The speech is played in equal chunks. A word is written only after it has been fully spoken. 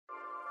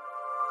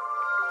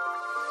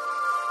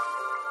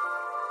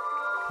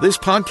This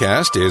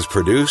podcast is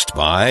produced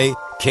by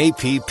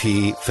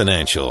KPP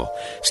Financial.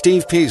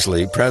 Steve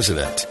Peasley,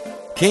 President.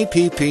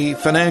 KPP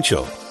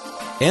Financial.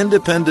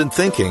 Independent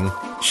thinking,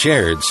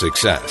 shared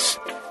success.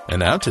 And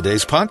now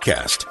today's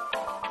podcast.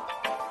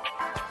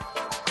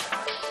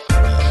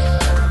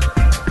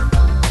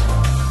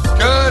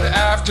 Good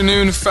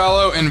afternoon,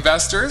 fellow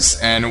investors,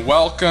 and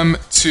welcome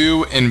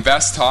to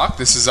Invest Talk.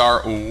 This is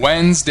our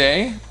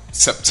Wednesday,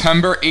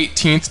 September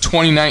 18th,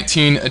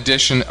 2019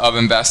 edition of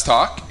Invest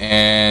Talk,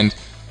 and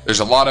there's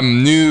a lot of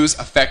news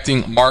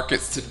affecting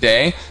markets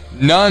today.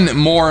 None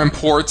more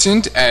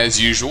important,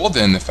 as usual,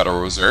 than the Federal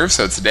Reserve.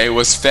 So today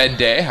was Fed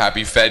Day.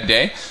 Happy Fed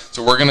Day.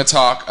 So we're going to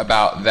talk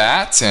about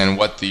that and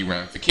what the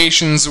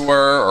ramifications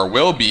were or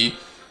will be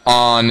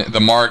on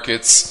the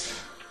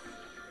markets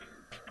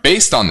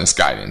based on this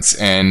guidance.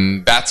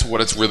 And that's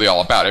what it's really all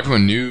about.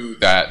 Everyone knew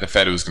that the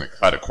Fed was going to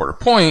cut a quarter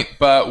point,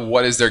 but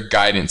what is their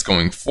guidance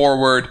going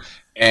forward?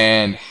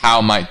 And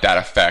how might that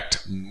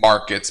affect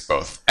markets,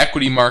 both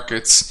equity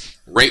markets,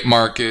 rate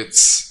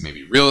markets,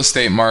 maybe real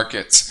estate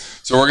markets.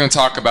 So we're going to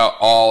talk about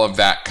all of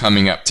that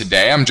coming up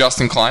today. I'm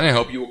Justin Klein. I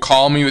hope you will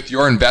call me with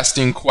your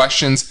investing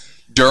questions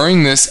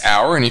during this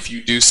hour. And if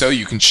you do so,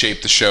 you can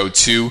shape the show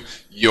to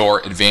your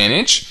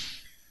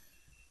advantage.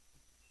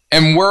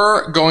 And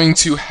we're going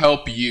to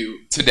help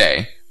you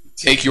today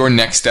take your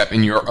next step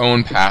in your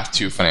own path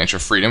to financial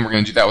freedom. We're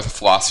going to do that with a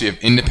philosophy of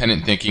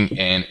independent thinking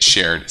and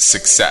shared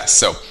success.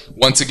 So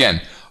once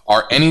again,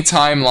 our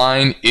anytime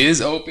line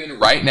is open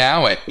right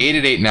now at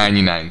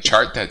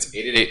 888-99-CHART. That's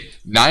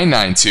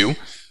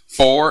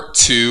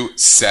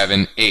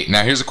 888-992-4278.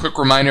 Now, here's a quick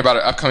reminder about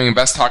our upcoming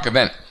Invest Talk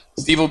event.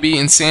 Steve will be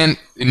in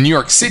New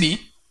York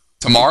City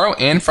tomorrow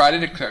and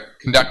Friday to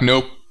conduct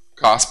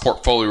no-cost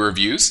portfolio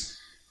reviews.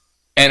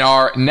 And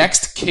our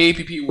next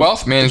KPP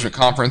Wealth Management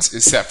Conference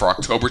is set for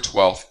October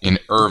 12th in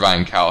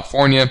Irvine,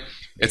 California.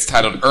 It's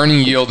titled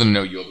Earning Yield in a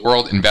No-Yield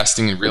World,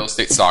 Investing in Real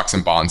Estate Stocks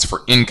and Bonds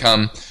for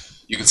Income.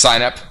 You can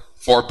sign up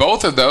for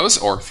both of those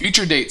or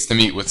future dates to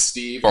meet with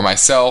Steve or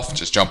myself.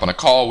 Just jump on a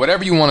call.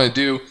 Whatever you want to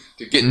do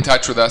to get in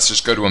touch with us,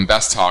 just go to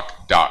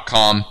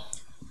investtalk.com.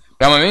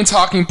 Now, my main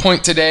talking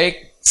point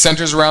today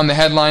centers around the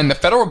headline, the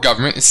federal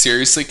government is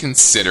seriously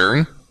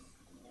considering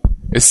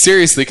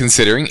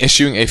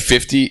issuing a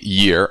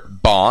 50-year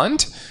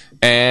bond.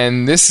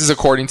 And this is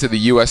according to the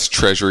U.S.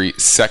 Treasury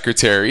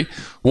Secretary.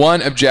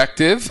 One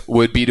objective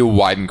would be to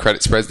widen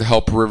credit spreads to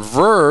help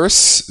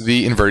reverse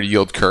the inverted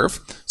yield curve.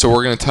 So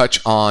we're going to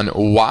touch on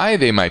why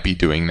they might be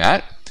doing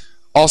that.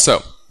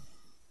 Also,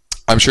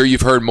 I'm sure you've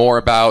heard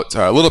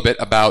a little bit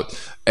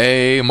about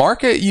a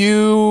market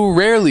you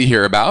rarely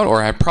hear about,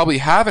 or I probably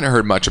haven't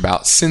heard much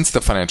about since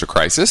the financial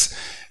crisis,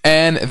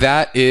 and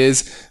that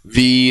is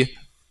the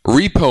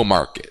repo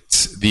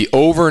market, the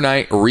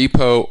overnight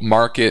repo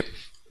market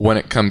when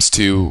it comes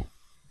to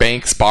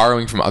banks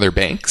borrowing from other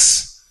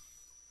banks.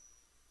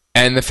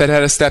 And the Fed had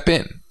to step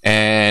in.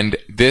 And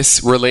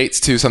this relates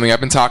to something I've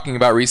been talking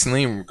about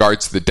recently in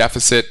regards to the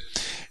deficit.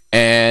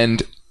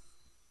 And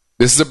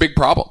this is a big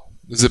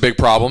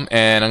problem.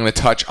 And I'm going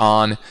to touch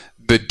on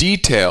the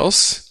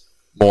details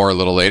more a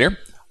little later.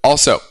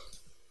 Also,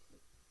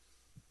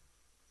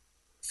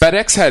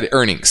 FedEx had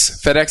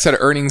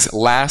earnings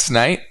last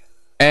night,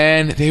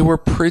 and they were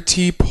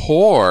pretty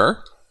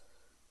poor.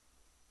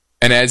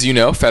 And as you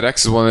know,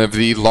 FedEx is one of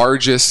the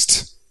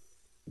largest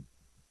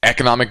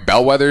economic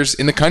bellwethers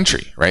in the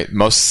country, right?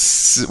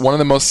 One of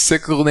the most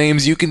cyclical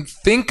names you can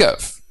think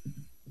of.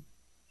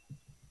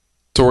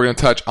 So we're going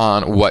to touch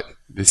on what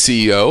the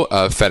CEO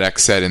of FedEx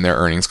said in their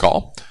earnings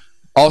call.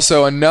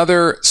 Also,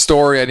 another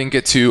story I didn't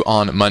get to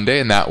on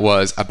Monday, and that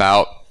was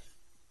about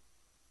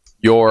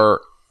your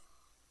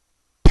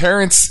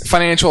parents'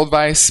 financial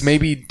advice may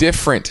be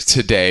different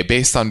today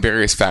based on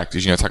various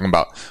factors. Talking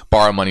about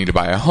borrow money to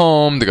buy a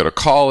home, to go to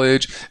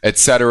college,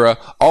 etc.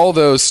 All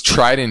those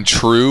tried and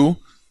true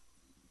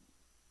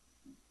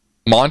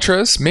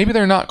mantras, maybe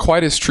they're not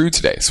quite as true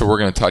today. So we're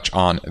going to touch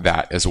on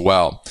that as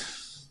well.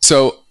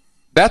 So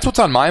that's what's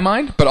on my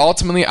mind, but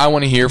ultimately I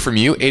want to hear from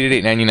you.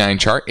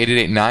 888-99-CHART,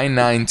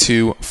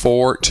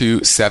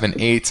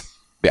 888-992-4278.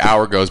 The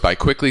hour goes by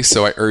quickly,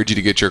 so I urge you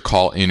to get your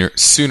call in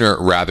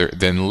sooner rather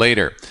than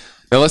later.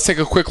 Now let's take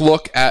a quick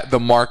look at the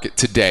market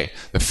today.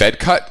 The Fed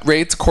cut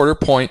rates quarter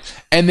point,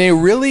 and they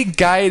really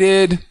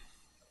guided,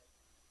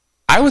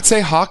 I would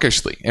say,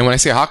 hawkishly. And when I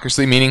say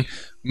hawkishly, meaning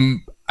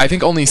I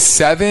think only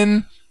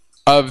 7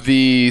 of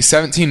the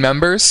 17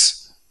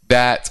 members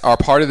that are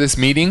part of this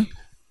meeting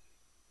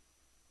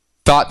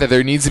thought that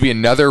there needs to be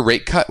another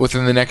rate cut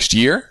within the next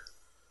year.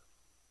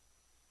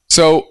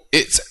 So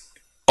it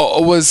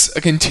was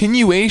a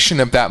continuation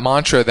of that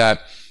mantra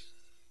that,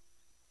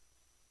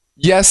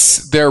 yes,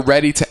 they're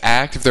ready to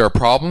act if there are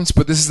problems,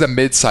 but this is a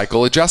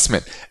mid-cycle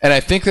adjustment. And I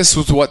think this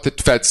was what the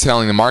Fed's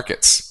telling the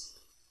markets.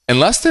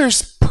 Unless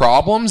there's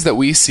problems that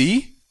we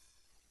see,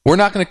 we're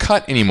not going to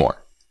cut anymore.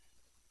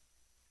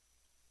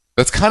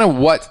 That's kind of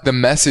what the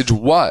message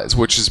was,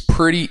 which is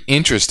pretty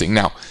interesting.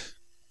 Now,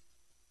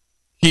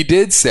 he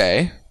did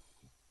say,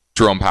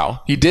 Jerome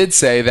Powell, he did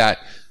say that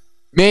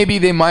maybe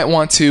they might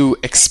want to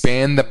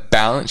expand the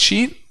balance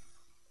sheet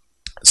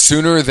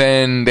sooner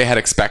than they had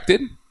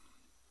expected,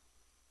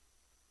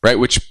 right?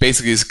 Which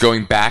basically is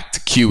going back to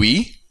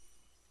QE,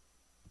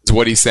 is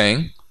what he's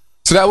saying.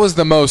 So that was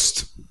the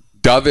most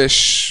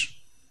dovish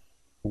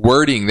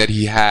wording that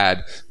he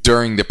had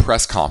during the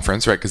press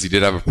conference, right? Because he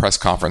did have a press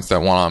conference that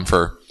went on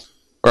for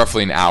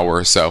roughly an hour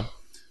or so.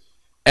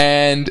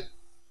 And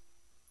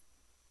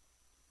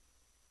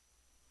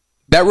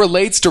that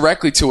relates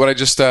directly to what I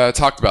just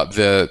talked about,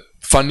 the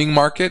funding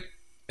market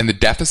and the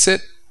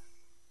deficit.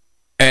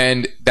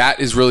 And that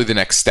is really the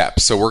next step.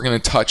 So we're going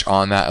to touch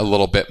on that a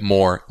little bit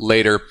more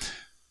later.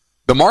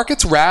 The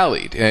market's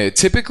rallied.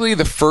 Typically,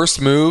 the first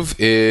move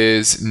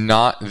is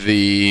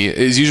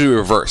usually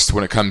reversed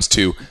when it comes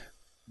to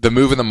the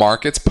move in the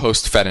markets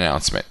post-Fed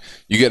announcement.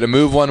 You get a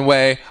move one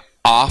way,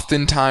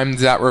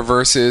 oftentimes that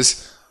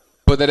reverses,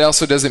 but that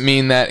also doesn't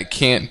mean that it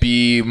can't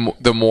be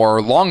the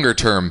more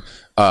longer-term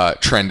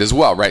trend as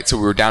well, right? So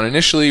we were down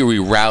initially, we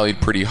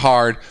rallied pretty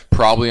hard,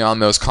 probably on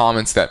those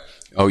comments that,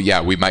 oh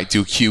yeah, we might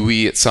do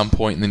QE at some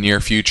point in the near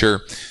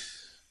future.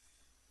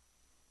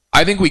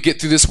 I think we get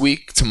through this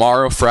week,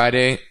 tomorrow,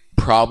 Friday,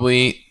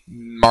 probably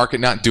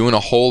market not doing a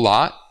whole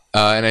lot.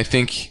 And I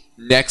think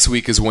next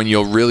week is when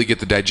you'll really get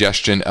the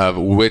digestion of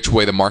which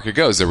way the market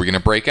goes. Are we going to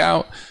break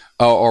out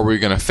or are we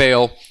going to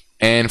fail?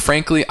 And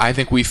frankly, I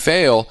think we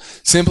fail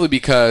simply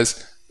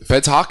because the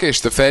Fed's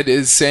hawkish. The Fed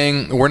is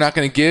saying we're not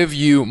going to give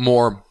you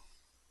more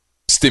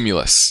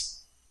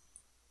stimulus,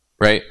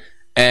 right?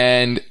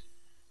 And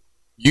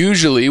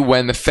usually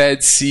when the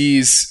Fed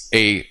sees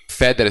a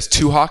Fed that is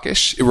too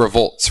hawkish, it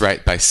revolts,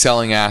 right? By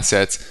selling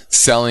assets,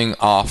 selling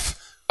off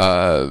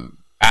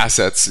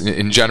assets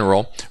in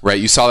general, right?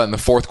 You saw that in the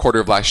fourth quarter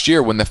of last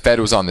year when the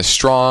Fed was on this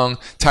strong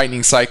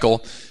tightening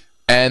cycle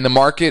and the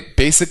market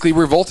basically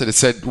revolted. It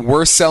said,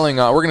 we're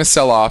going to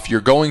sell off,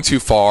 you're going too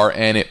far,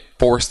 and it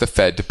forced the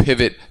Fed to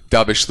pivot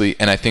dovishly,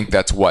 and I think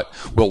that's what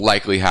will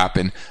likely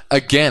happen.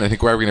 Again, I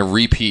think we're going to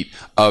repeat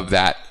of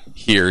that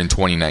here in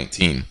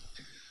 2019.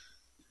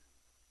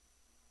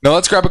 Now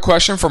let's grab a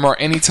question from our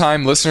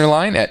anytime listener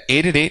line at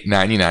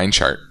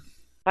 888-99-CHART.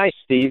 Hi,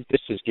 Steve.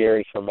 This is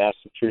Gary from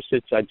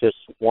Massachusetts. I just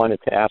wanted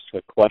to ask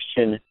a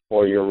question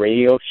for your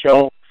radio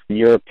show,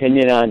 your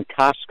opinion on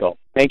Costco.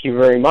 Thank you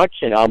very much,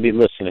 and I'll be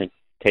listening.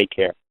 Take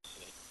care.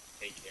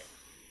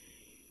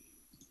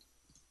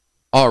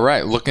 All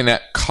right, looking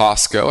at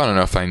Costco. I don't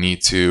know if I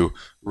need to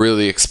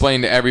really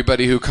explain to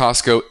everybody who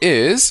Costco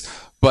is,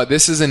 but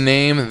this is a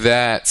name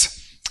that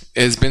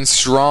has been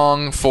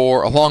strong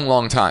for a long,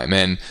 long time.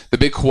 And the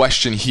big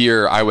question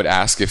here I would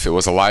ask if it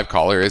was a live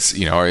caller is,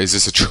 is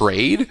this a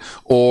trade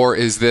or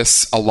is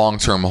this a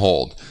long-term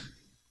hold?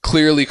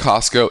 Clearly,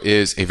 Costco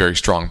is a very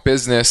strong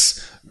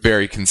business,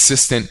 very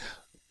consistent,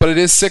 but it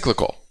is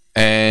cyclical.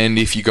 And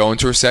if you go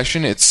into a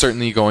recession, it's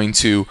certainly going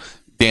to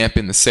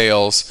dampen the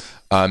sales,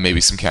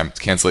 maybe some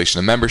cancellation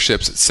of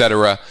memberships,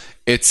 etc.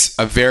 It's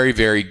a very,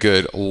 very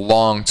good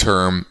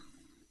long-term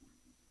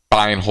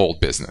buy and hold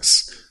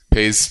business.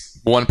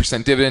 Pays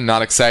 1% dividend,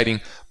 not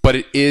exciting, but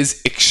it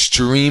is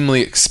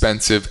extremely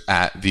expensive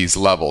at these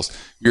levels.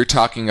 You're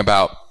talking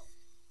about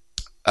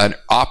an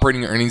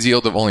operating earnings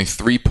yield of only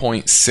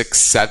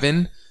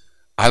 3.67.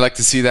 I like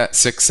to see that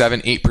 6,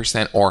 7,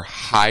 8% or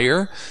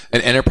higher.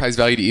 An enterprise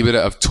value to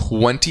EBITDA of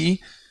 20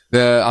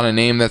 on a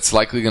name that's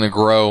likely going to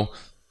grow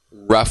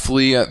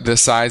roughly the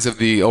size of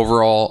the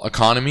overall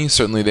economy.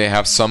 Certainly they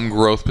have some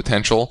growth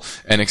potential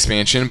and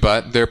expansion,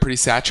 but they're pretty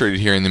saturated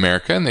here in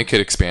America and they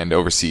could expand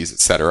overseas,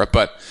 etc.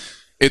 But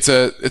it's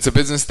a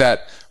business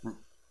that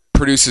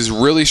produces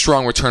really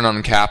strong return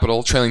on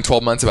capital, trailing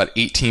 12 months about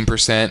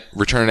 18%,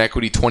 return on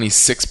equity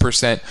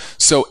 26%.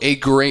 So a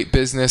great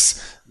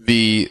business.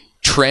 The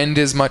trend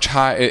is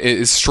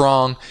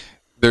strong.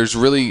 There's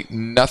really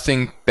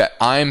nothing that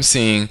I'm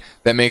seeing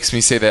that makes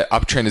me say that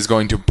uptrend is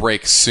going to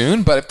break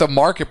soon. But if the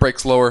market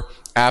breaks lower,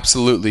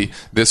 absolutely,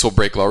 this will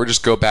break lower.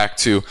 Just go back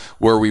to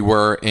where we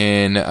were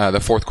in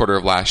the fourth quarter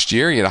of last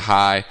year. You had a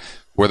high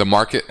where the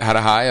market had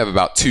a high of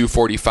about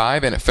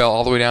 245 and it fell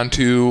all the way down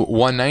to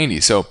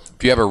 190. So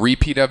if you have a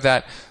repeat of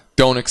that,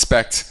 don't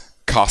expect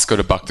Costco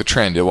to buck the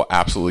trend. It will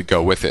absolutely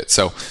go with it.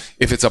 So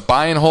if it's a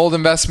buy and hold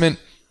investment,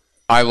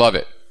 I love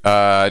it.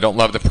 I don't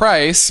love the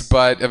price,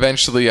 but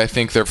eventually I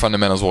think their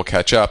fundamentals will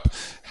catch up.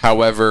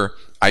 However,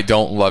 I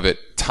don't love it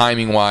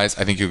timing-wise.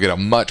 I think you'll get a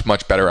much,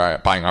 much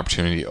better buying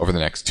opportunity over the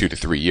next 2 to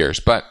 3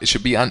 years. But it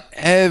should be on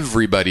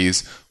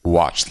everybody's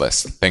watch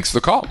list. Thanks for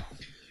the call.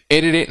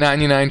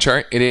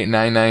 888-99-CHART,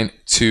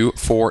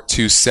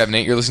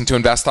 888-992-4278. You're listening to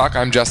Invest Talk.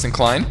 I'm Justin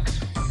Klein.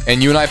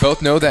 And you and I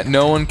both know that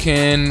no one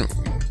can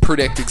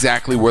predict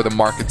exactly where the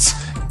markets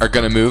are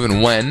going to move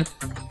and when.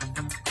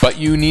 But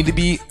you need to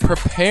be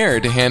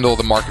prepared to handle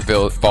the market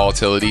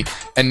volatility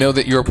and know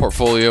that your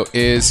portfolio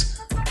is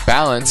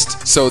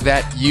balanced so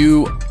that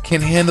you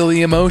can handle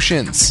the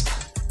emotions.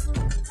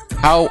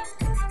 How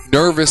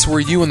nervous were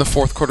you in the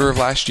fourth quarter of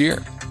last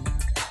year?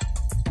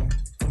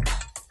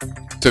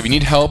 So if you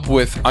need help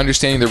with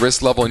understanding the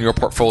risk level in your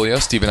portfolio,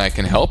 Steve and I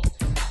can help.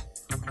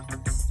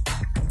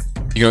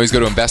 You can always go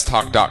to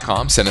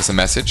investtalk.com, send us a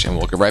message, and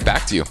we'll get right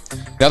back to you.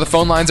 Now the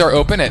phone lines are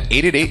open at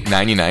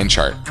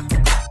 888-99-CHART.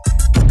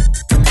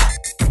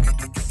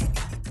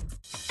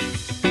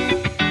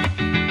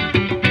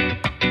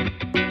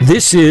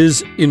 This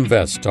is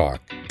Invest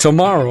Talk.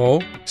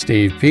 Tomorrow,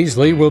 Steve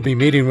Peasley will be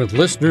meeting with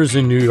listeners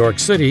in New York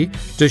City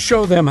to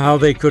show them how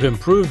they could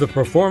improve the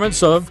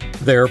performance of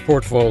their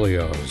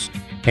portfolios.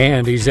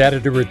 And he's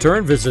added a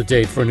return visit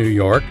date for New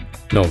York,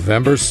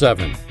 November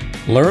 7th.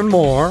 Learn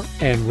more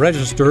and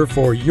register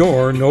for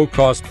your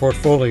no-cost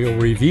portfolio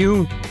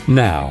review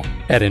now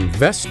at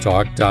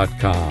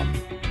investtalk.com.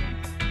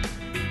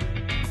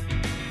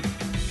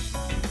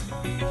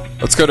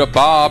 Let's go to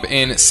Bob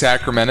in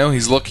Sacramento.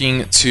 He's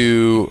looking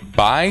to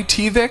buy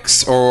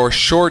TVIX or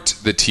short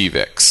the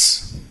TVIX.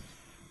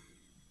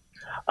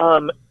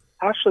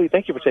 Actually,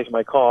 thank you for taking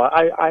my call.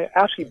 I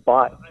actually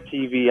bought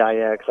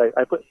TVIX.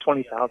 I put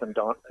 $20,000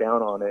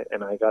 down on it,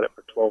 and I got it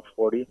for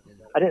 $12.40.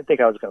 I didn't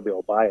think I was going to be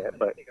able to buy it,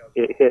 but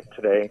it hit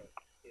today.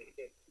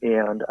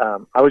 And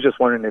I was just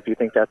wondering if you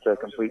think that's a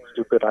complete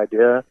stupid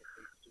idea,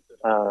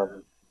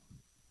 or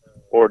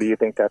do you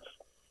think that's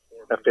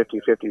a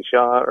 50-50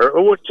 shot,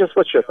 or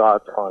what's your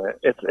thoughts on it?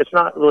 It's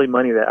not really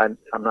money that I'm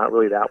not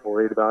really that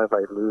worried about if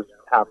I lose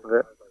half of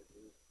it.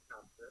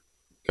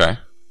 Okay.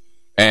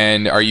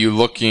 And are you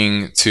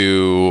looking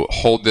to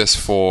hold this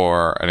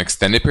for an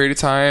extended period of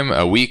time,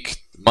 a week,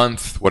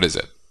 month? What is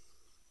it?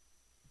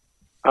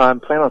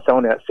 I'm planning on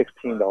selling it at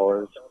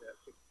 $16.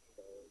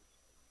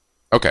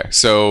 Okay,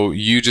 so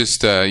you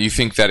just you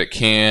think that it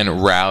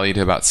can rally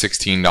to about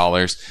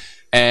 $16.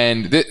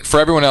 And for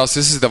everyone else,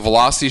 this is the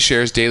Velocity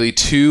Shares Daily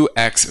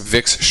 2X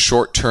VIX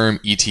Short-Term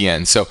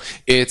ETN. So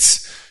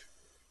it's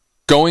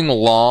going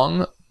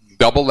long,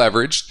 double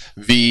leveraged,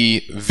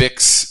 the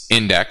VIX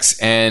index.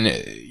 And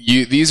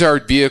these are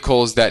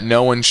vehicles that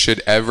no one should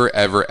ever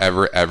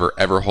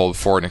hold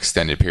for an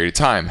extended period of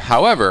time.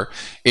 However,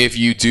 if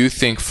you do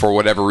think for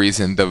whatever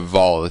reason the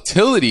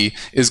volatility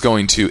is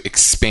going to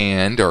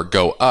expand or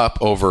go up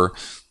over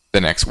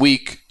the next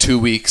week, 2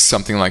 weeks,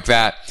 something like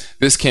that,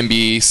 this can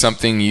be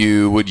something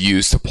you would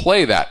use to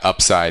play that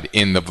upside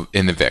in the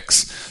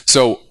VIX.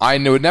 So I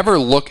would never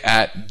look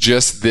at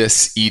just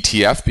this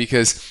ETF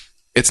because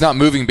it's not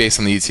moving based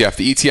on the ETF.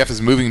 The ETF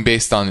is moving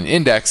based on an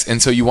index,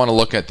 and so you want to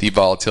look at the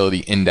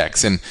volatility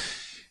index. And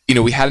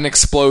we had an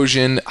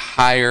explosion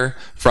higher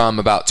from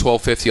about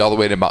 1250 all the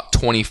way to about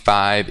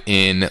 25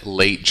 in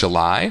late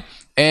July,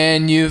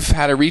 and you've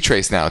had a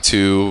retrace now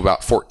to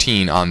about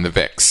 14 on the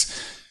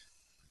VIX.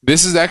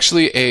 This is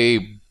actually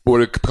what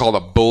we call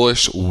a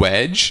bullish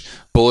wedge,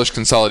 bullish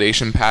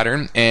consolidation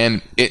pattern,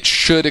 and it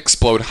should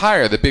explode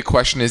higher. The big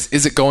question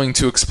is it going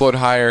to explode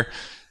higher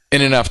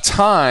in enough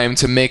time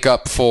to make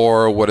up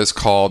for what is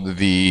called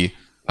the,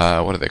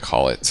 what do they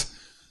call it?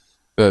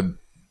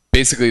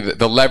 Basically,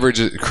 the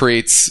leverage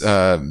creates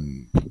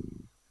tracking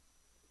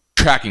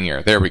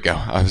error. There we go.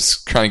 I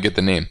was trying to get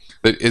the name.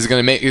 Is it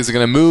going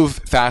to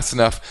move fast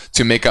enough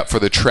to make up for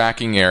the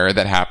tracking error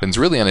that happens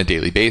really on a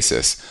daily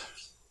basis?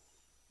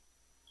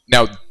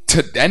 Now,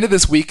 to the end of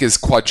this week is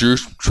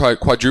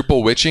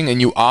quadruple witching,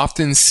 and you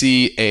often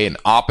see an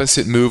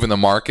opposite move in the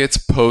markets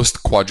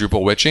post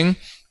quadruple witching.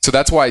 So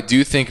that's why I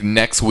do think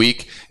next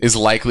week is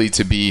likely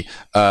to be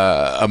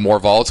a more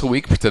volatile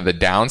week to the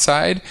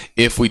downside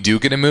if we do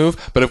get a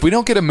move. But if we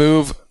don't get a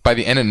move by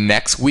the end of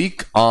next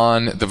week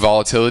on the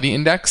volatility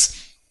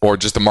index or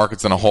just the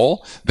markets in a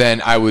whole,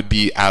 then I would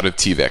be out of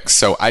TVIX.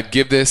 So I'd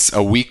give this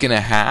a week and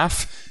a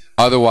half.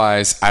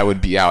 Otherwise, I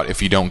would be out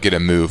if you don't get a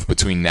move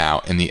between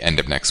now and the end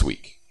of next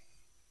week.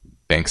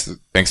 Thanks for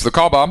the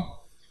call, Bob.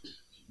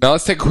 Now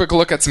let's take a quick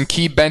look at some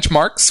key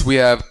benchmarks. We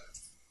have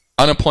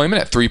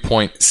unemployment at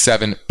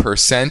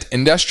 3.7%.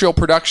 Industrial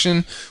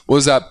production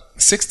was up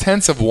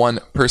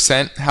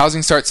 0.6%.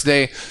 Housing starts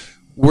today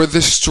were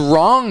the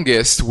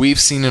strongest we've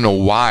seen in a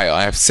while.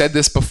 I have said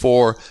this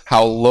before,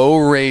 how low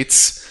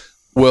rates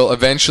will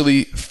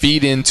eventually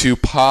feed into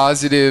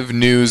positive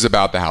news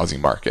about the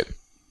housing market.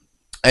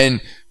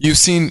 And you've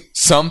seen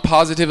some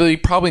positivity,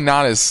 probably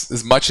not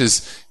as much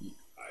as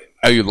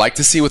you'd like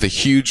to see with a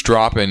huge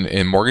drop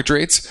in mortgage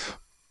rates.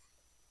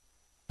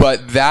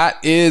 But that's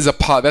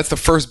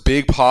the first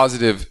big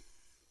positive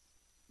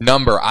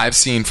number I've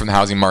seen from the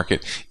housing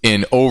market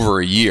in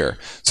over a year.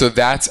 So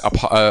that's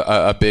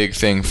a big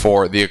thing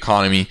for the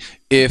economy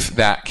if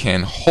that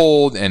can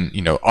hold, and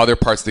other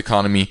parts of the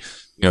economy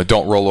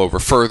don't roll over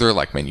further,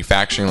 like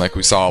manufacturing, like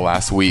we saw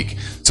last week.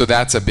 So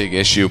that's a big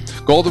issue.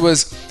 Gold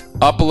was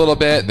up a little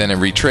bit, then it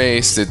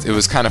retraced. It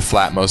was kind of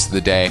flat most of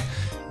the day.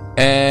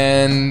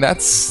 And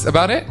that's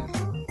about it.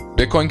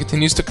 Bitcoin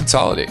continues to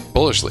consolidate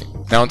bullishly.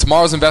 Now, in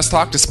tomorrow's Invest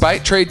Talk,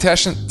 despite trade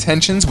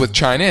tensions with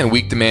China and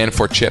weak demand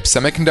for chips,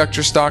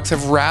 semiconductor stocks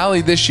have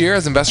rallied this year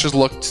as investors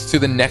look to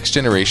the next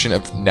generation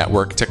of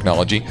network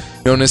technology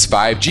known as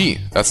 5G.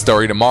 That's the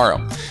story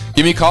tomorrow.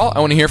 Give me a call. I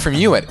want to hear from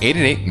you at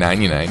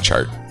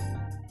 888-99-CHART.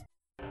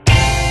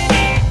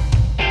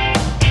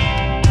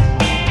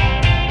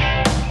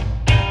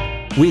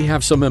 We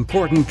have some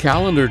important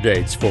calendar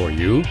dates for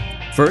you.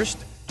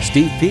 First,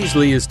 Steve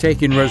Peasley is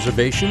taking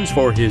reservations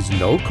for his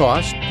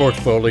no-cost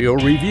portfolio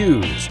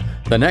reviews.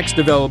 The next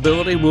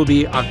availability will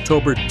be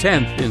October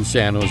 10th in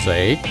San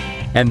Jose,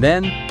 and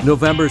then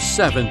November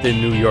 7th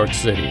in New York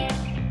City.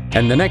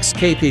 And the next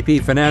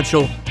KPP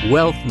Financial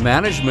Wealth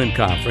Management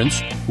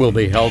Conference will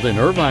be held in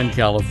Irvine,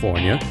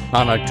 California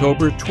on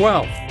October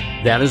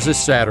 12th. That is a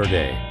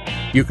Saturday.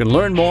 You can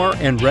learn more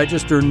and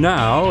register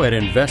now at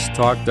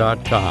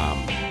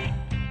investtalk.com.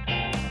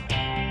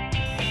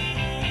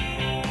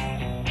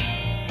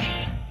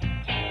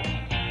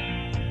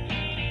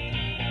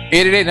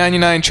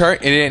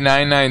 888-99-CHART,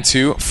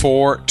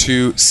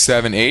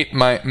 888-992-4278.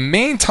 My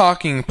main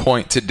talking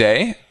point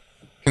today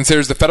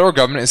considers the federal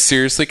government is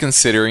seriously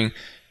considering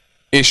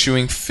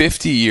issuing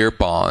 50-year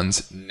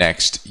bonds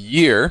next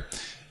year.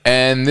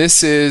 And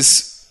this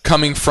is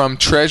coming from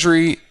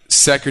Treasury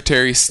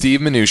Secretary Steve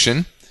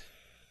Mnuchin.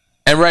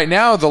 And right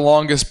now, the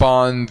longest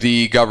bond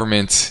the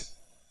government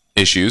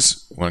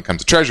issues when it comes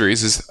to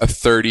treasuries is a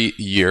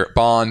 30-year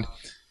bond.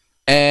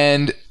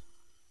 And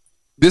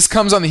this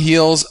comes on the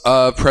heels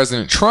of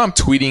President Trump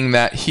tweeting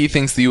that he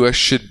thinks the U.S.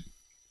 should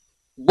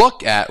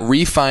look at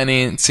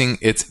refinancing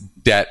its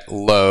debt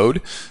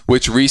load,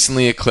 which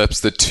recently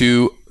eclipsed the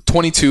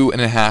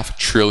 $22.5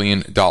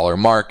 trillion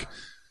mark.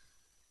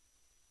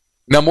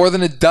 Now, more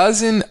than a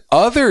dozen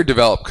other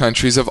developed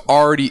countries have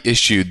already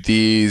issued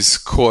these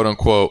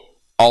quote-unquote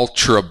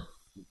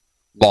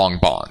ultra-long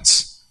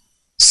bonds.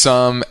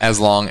 Some as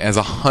long as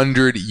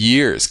 100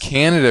 years.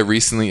 Canada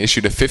recently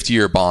issued a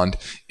 50-year bond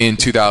in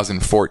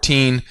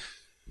 2014.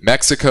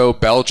 Mexico,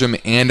 Belgium,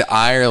 and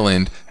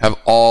Ireland have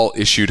all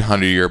issued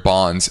 100-year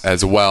bonds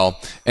as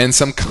well. And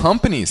some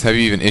companies have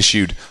even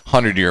issued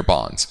 100-year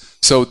bonds.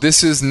 So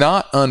this is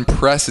not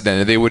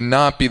unprecedented. They would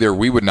not be there.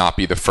 We would not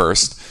be the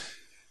first.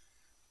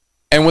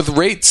 And with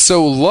rates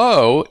so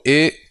low,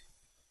 it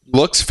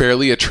looks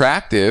fairly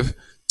attractive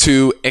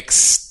to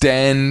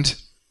extend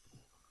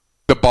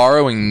the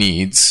borrowing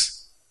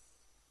needs,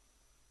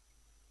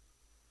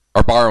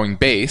 our borrowing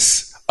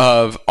base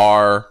of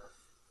our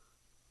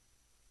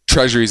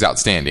treasuries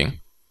outstanding,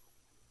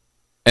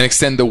 and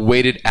extend the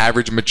weighted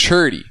average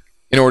maturity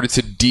in order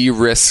to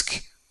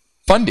de-risk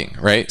funding,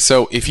 right?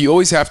 So if you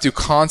always have to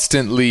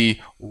constantly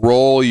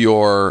roll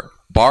your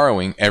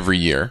borrowing every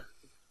year,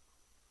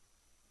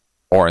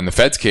 or in the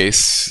Fed's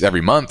case,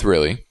 every month,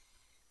 really,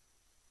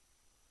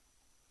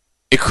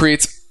 it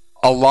creates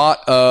a lot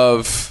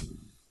of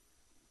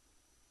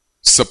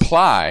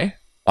supply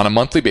on a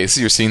monthly basis.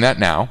 You're seeing that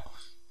now.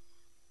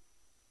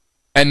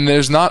 And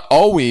there's not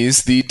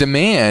always the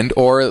demand,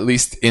 or at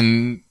least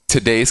in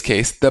today's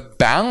case, the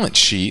balance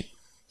sheet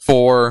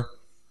for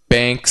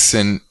banks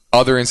and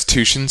other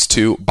institutions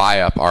to buy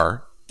up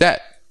our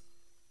debt.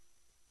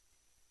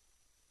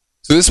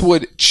 So this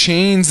would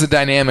change the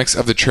dynamics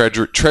of the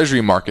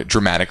treasury market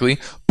dramatically,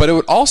 but it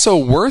would also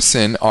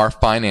worsen our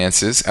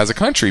finances as a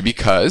country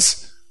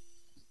because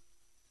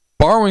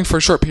borrowing for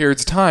short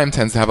periods of time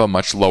tends to have a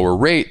much lower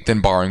rate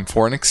than borrowing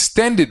for an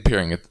extended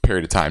period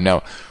of time.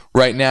 Now,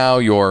 right now,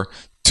 your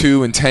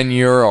 2 and 10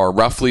 year are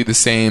roughly the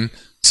same,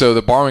 so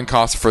the borrowing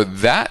cost for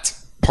that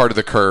part of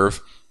the curve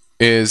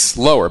is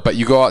lower. But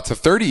you go out to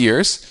 30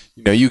 years,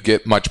 you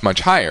get much, much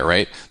higher,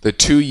 right? The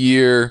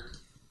 10-year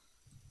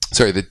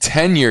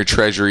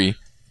treasury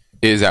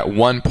is at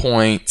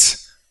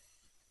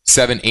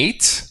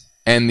 1.78,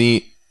 and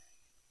the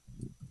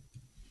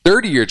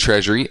 30-year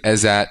treasury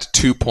is at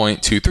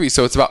 2.23.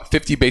 So it's about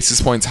 50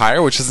 basis points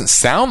higher, which doesn't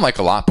sound like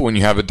a lot, but when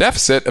you have a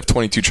deficit of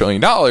 $22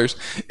 trillion,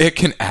 it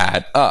can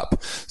add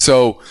up.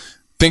 So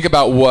think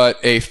about what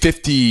a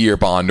 50-year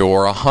bond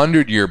or a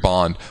 100-year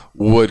bond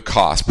would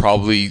cost,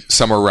 probably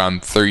somewhere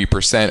around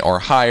 30% or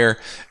higher.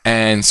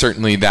 And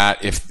certainly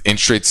that, if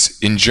interest rates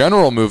in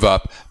general move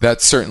up,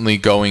 that's certainly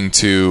going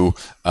to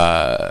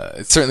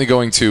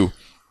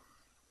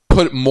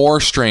put more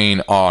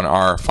strain on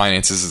our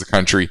finances as a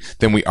country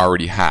than we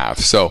already have.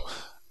 So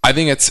I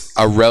think it's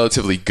a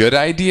relatively good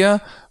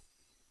idea,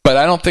 but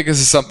I don't think this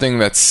is something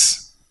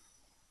that's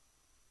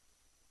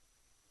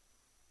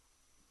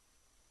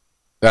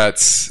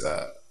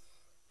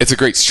it's a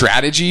great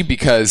strategy,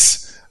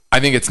 because I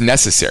think it's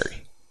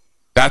necessary.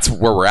 That's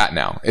where we're at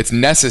now. It's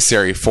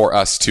necessary for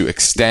us to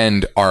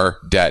extend our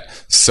debt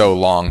so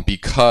long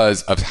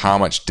because of how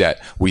much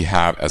debt we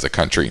have as a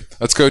country.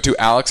 Let's go to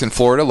Alex in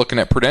Florida looking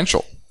at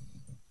Prudential.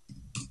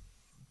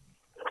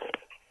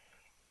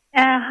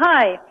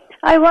 Hi.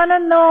 I want to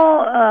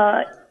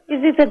know,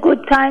 is it a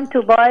good time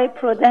to buy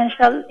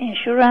Prudential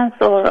Insurance,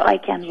 or I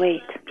can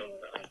wait?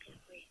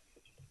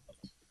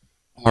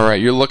 All right,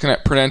 you're looking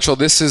at Prudential.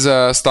 This is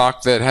a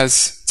stock that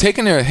has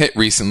taken a hit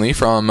recently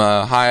from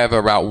a high of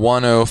about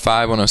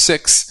 105,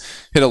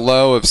 106, hit a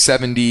low of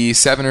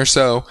 77 or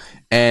so,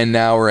 and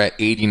now we're at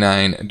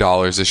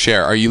 $89 a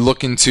share. Are you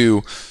looking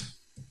to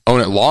own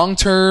it long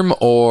term,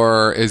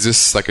 or is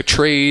this like a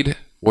trade?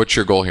 What's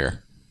your goal here?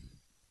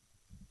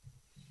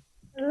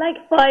 Like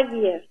 5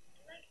 years.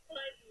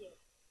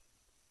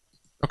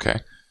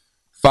 Okay.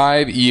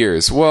 5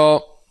 years.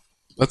 Well,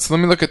 let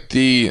me look at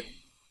the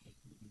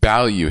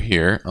value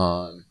here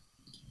on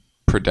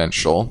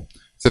Prudential.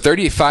 It's a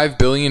 $35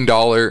 billion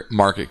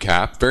market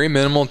cap, very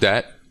minimal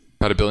debt,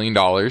 about $1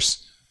 billion.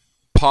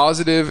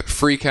 Positive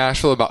free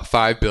cash flow, about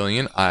 $5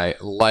 billion. I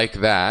like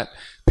that.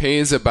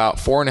 Pays about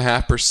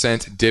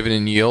 4.5%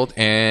 dividend yield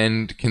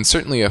and can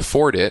certainly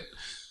afford it.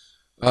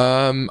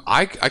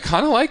 I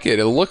kind of like it.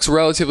 It looks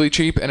relatively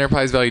cheap.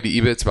 Enterprise value to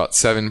EBIT's about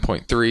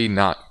 7.3,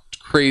 not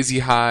crazy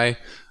high.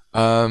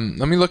 Let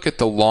me look at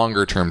the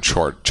longer term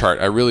chart.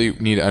 I really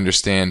need to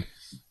understand.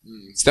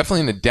 It's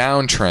definitely in a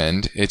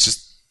downtrend. It's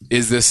just,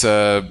 is this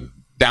a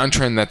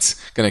downtrend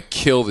that's going to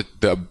kill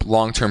the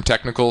long-term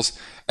technicals?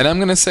 And I'm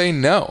going to say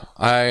no.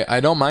 I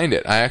don't mind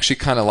it. I actually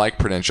kind of like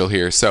Prudential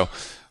here. So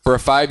for a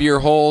 5-year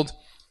hold,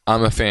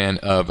 I'm a fan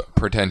of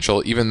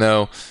Prudential, even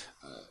though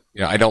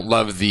I don't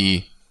love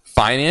the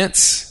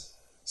finance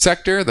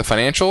sector, the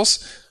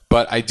financials,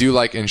 but I do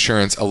like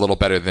insurance a little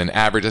better than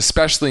average,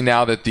 especially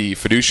now that the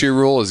fiduciary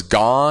rule is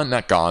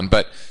not gone,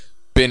 but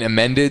been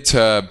amended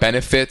to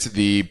benefit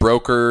the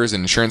brokers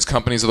and insurance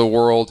companies of the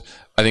world.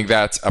 I think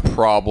that's a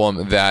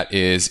problem that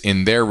is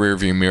in their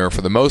rearview mirror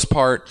for the most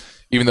part,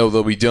 even though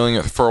they'll be dealing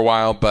with it for a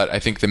while. But I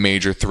think the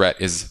major threat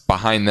is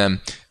behind them,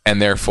 and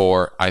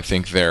therefore I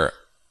think their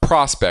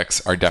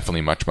prospects are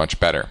definitely much, much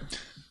better.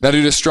 Now,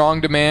 due to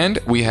strong demand,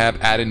 we have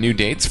added new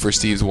dates for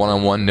Steve's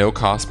one-on-one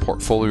no-cost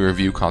portfolio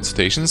review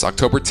consultations,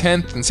 October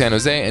 10th in San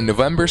Jose and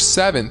November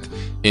 7th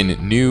in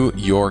New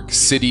York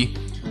City.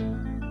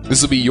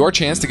 This will be your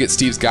chance to get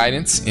Steve's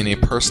guidance in a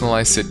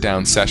personalized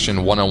sit-down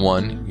session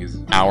one-on-one. He's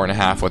an hour and a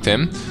half with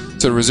him.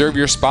 So to reserve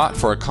your spot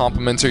for a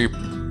complimentary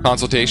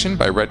consultation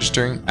by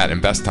registering at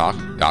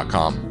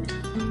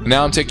investtalk.com.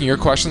 Now I'm taking your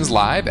questions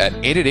live at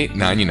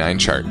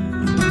 888-99-CHART.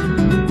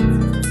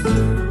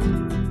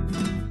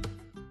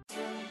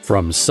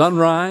 From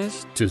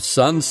sunrise to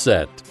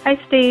sunset. Hi,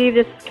 Steve.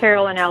 This is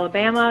Carol in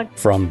Alabama.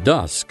 From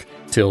dusk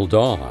till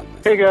dawn.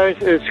 Hey, guys.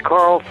 It's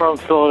Carl from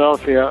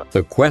Philadelphia.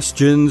 The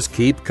questions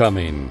keep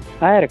coming.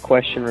 I had a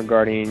question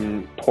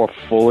regarding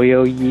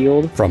portfolio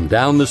yield. From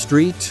down the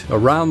street,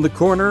 around the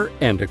corner,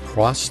 and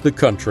across the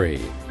country.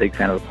 Big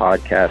fan of the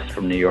podcast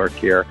from New York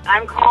here.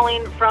 I'm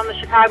calling from the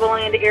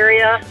Chicagoland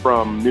area.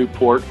 From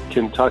Newport,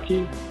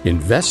 Kentucky.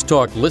 Invest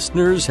Talk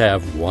listeners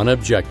have one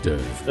objective.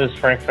 This is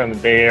Frank from the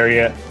Bay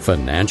Area.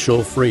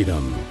 Financial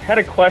freedom. Had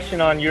a question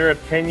on your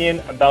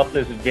opinion about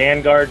this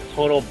Vanguard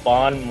Total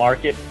Bond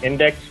Market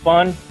Index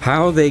Fund.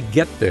 How they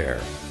get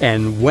there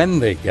and when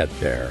they get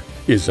there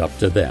is up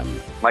to them.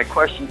 My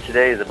question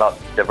today is about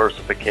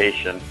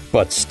diversification.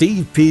 But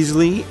Steve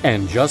Peasley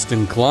and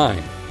Justin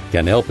Klein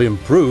can help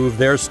improve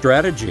their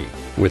strategy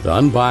with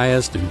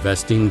unbiased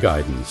investing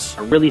guidance.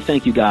 I really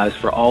thank you guys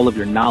for all of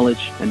your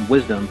knowledge and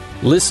wisdom.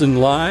 Listen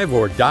live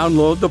or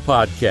download the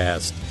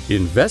podcast,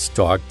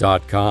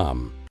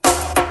 investtalk.com.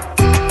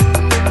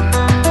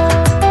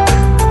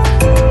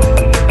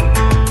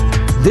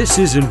 This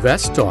is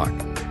Invest Talk,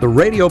 the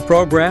radio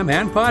program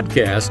and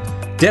podcast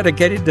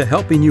dedicated to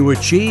helping you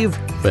achieve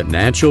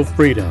financial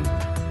freedom.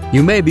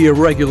 You may be a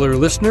regular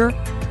listener.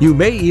 You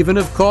may even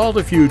have called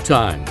a few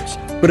times.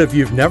 But if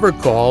you've never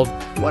called,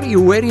 what are you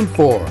waiting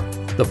for?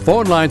 The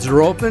phone lines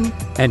are open,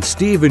 and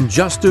Steve and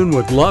Justin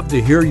would love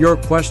to hear your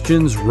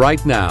questions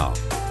right now.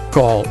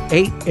 Call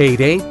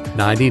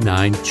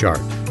 888-99-CHART.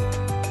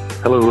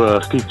 Hello,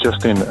 Steve,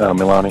 Justin,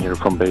 Milani here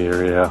from Bay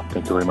Area.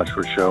 Thank you very much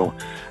for the show.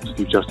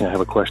 Steve, Justin, I have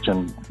a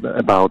question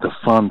about the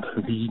fund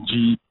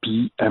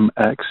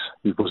VGPMX.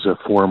 It was a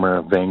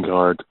former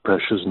Vanguard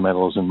Precious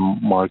Metals and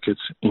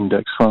Markets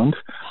Index Fund.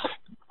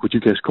 Would you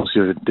guys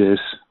consider this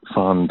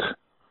fund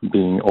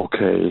being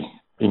okay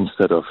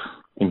instead of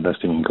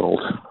investing in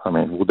gold? I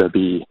mean, would that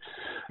be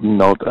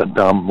not a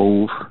dumb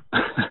move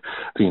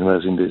to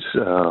invest in this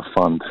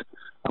fund?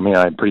 I mean,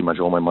 I pretty much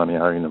all my money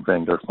are in a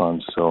Vanguard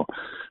fund, so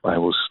I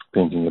was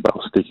thinking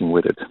about sticking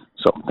with it.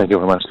 So thank you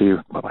very much, Steve.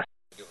 Bye-bye.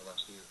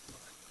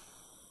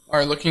 All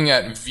right, looking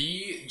at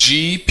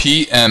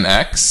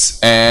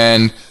VGPMX,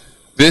 and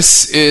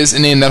this is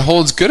a name that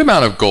holds good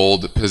amount of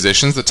gold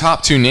positions. The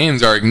top two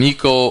names are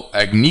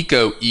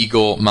Agnico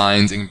Eagle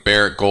Mines and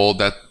Barrick Gold.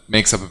 That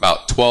makes up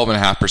about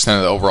 12.5%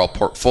 of the overall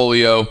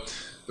portfolio.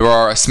 There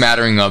are a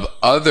smattering of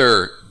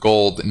other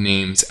gold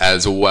names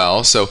as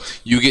well, so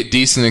you get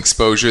decent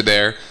exposure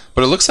there.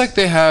 But it looks like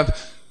they have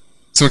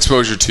some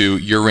exposure to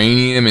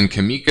uranium and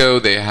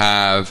Cameco. They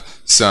have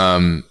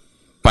some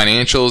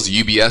financials,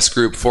 UBS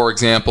Group, for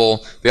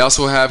example. They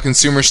also have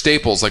consumer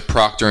staples like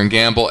Procter &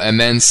 Gamble, and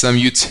then some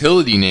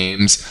utility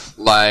names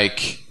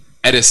like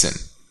Edison.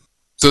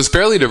 So it's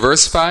fairly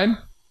diversified,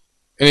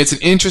 and it's an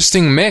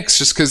interesting mix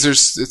just because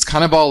it's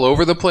kind of all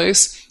over the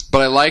place.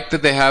 But I like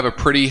that they have a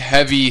pretty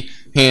heavy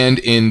hand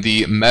in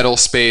the metal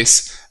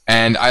space,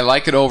 and I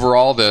like it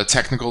overall. The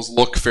technicals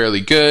look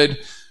fairly good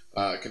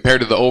compared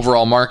to the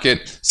overall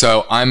market.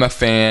 So I'm a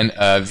fan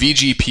of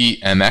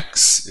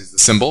VGPMX is the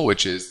symbol,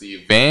 which is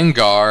the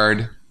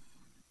Vanguard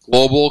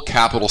Global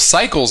Capital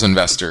Cycles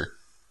Investor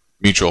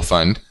Mutual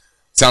Fund.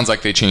 Sounds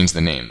like they changed the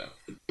name, though.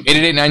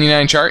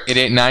 888-99-CHART,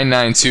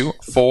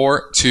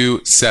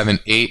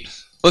 888-992-4278.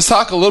 Let's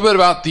talk a little bit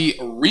about the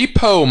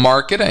repo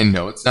market. I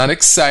know it's not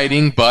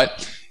exciting,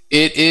 but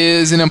it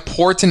is an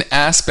important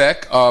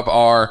aspect of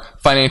our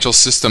financial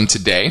system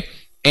today.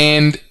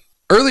 And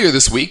earlier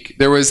this week,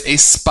 there was a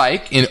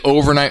spike in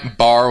overnight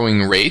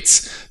borrowing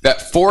rates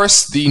that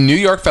forced the New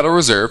York Federal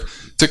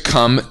Reserve to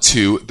come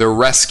to the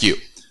rescue.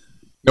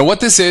 Now,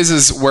 what this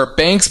is where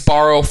banks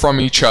borrow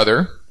from each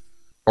other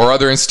or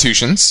other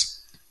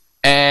institutions,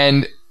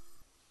 and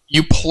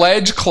you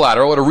pledge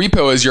collateral. What a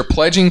repo is, you're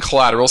pledging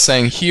collateral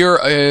saying, here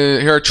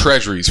are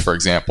treasuries, for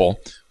example.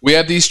 We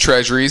have these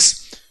treasuries.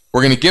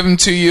 We're going to give them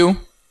to you.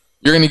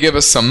 You're going to give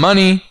us some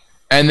money,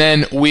 and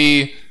then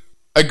we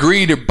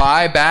agree to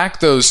buy back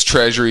those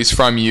treasuries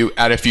from you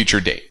at a future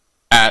date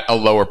at a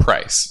lower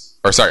price,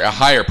 a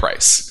higher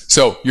price.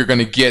 So you're going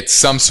to get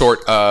some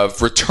sort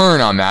of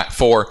return on that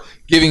for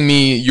giving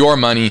me your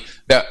money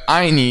that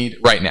I need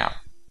right now.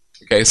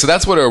 Okay, so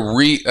that's what a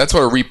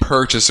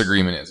repurchase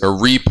agreement is, a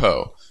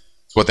repo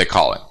is what they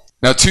call it.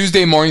 Now,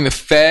 Tuesday morning, the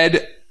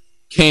Fed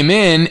came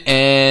in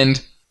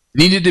and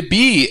needed to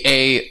be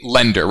a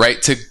lender,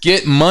 right, to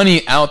get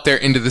money out there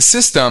into the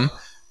system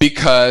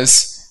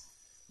because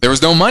there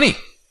was no money.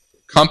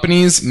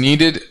 Banks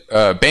needed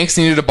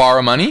to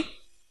borrow money,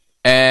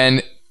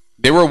 and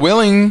they were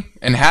willing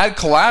and had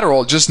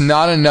collateral, just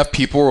not enough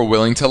people were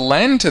willing to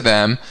lend to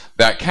them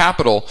that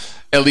capital,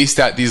 at least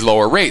at these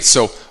lower rates.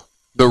 So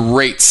the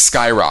rates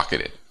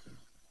skyrocketed.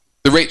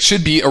 The rate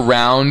should be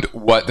around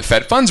what the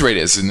Fed funds rate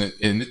is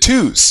in the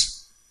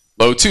twos.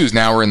 Low twos.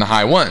 Now we're in the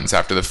high ones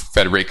after the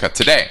Fed rate cut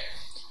today.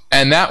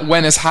 And that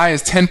went as high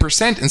as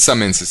 10% in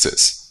some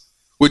instances,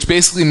 which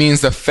basically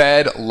means the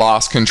Fed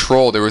lost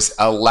control. There was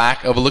a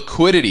lack of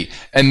liquidity.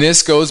 And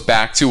this goes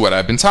back to what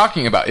I've been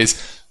talking about,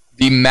 is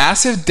the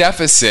massive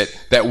deficit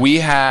that we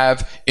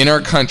have in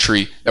our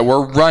country that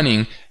we're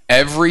running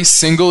every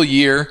single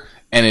year.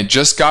 And it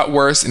just got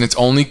worse, and it's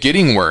only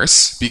getting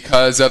worse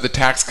because of the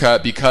tax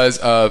cut, because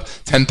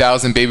of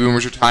 10,000 baby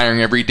boomers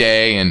retiring every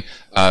day, and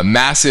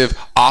massive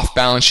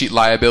off-balance sheet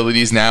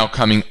liabilities now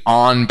coming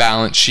on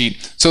balance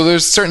sheet. So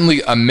there's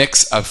certainly a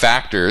mix of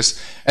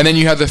factors. And then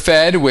you have the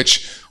Fed,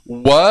 which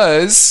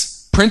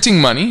was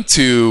printing money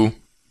to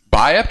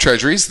buy up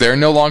treasuries. They're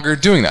no longer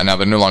doing that. Now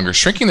they're no longer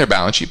shrinking their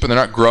balance sheet, but they're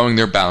not growing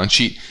their balance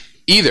sheet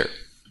either.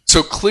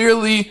 So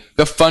clearly,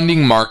 the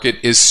funding market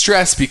is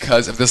stressed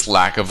because of this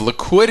lack of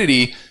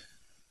liquidity.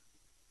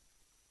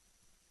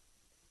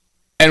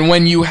 And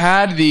when you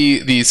had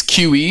these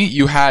QE,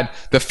 you had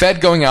the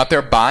Fed going out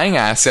there buying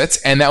assets,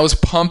 and that was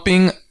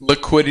pumping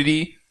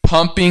liquidity,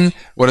 pumping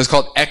what is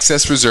called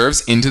excess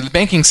reserves into the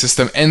banking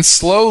system. And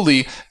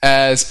slowly,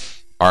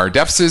 as our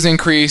deficits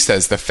increased,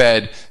 as the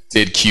Fed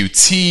did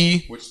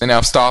QT, which they now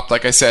stopped,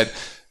 like I said,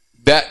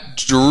 that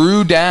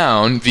drew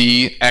down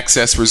the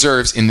excess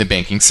reserves in the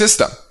banking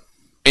system.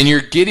 And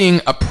you're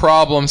getting a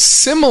problem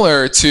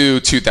similar to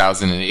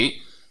 2008,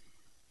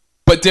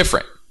 but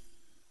different.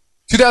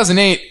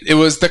 2008, it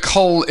was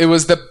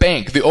the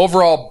bank. The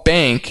overall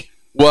bank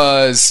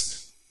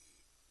was,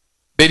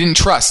 they didn't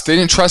trust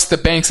the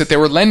banks that they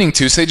were lending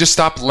to, so they just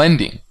stopped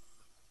lending.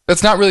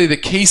 That's not really the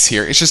case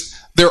here. It's just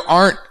there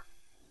aren't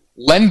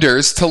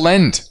lenders to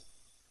lend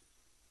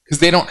because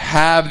they don't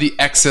have the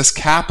excess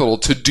capital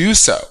to do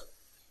so.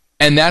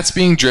 And that's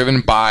being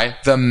driven by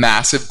the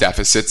massive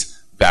deficits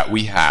that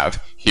we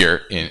have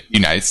here in the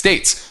United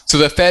States. So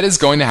the Fed is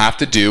going to have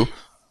to do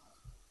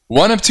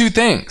one of two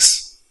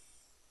things.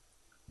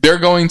 They're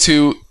going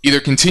to either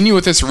continue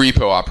with this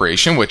repo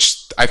operation,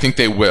 which I think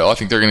they will. I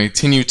think they're going to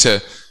continue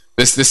to,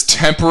 this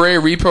temporary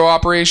repo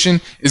operation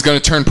is going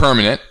to turn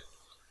permanent.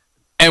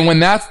 And when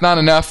that's not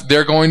enough,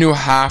 they're going to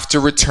have to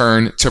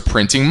return to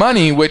printing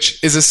money,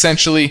 which is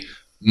essentially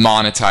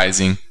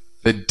monetizing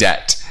the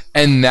debt.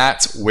 And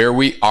that's where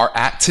we are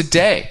at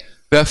today.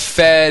 The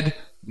Fed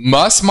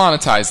must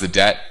monetize the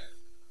debt.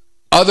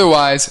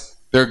 Otherwise,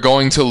 they're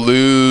going to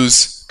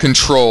lose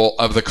control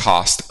of the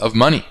cost of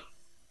money.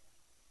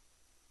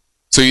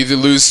 So you either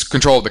lose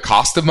control of the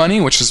cost of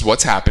money, which is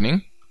what's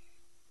happening,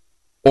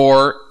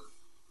 or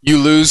you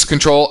lose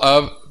control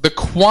of the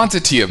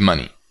quantity of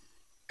money.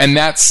 And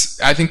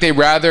I think they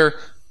rather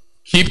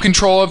keep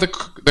control of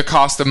the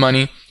cost of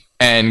money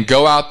and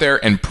go out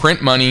there and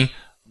print money,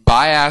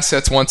 buy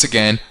assets once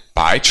again,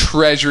 buy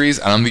treasuries.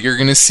 I don't think you're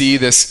going to see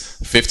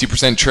this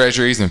 50%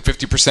 treasuries and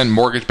 50%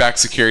 mortgage-backed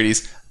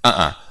securities.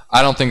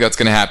 I don't think that's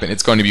going to happen.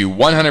 It's going to be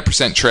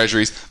 100%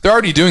 treasuries. They're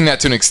already doing that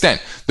to an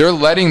extent. They're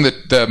letting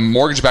the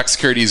mortgage-backed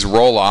securities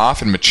roll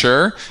off and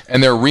mature,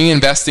 and they're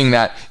reinvesting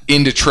that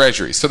into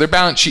treasuries. So their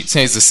balance sheet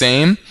stays the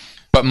same,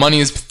 but money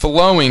is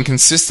flowing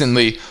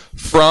consistently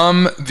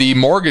from the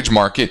mortgage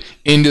market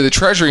into the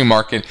treasury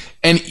market.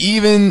 And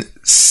even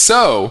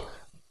so,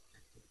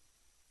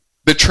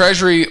 the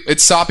treasury,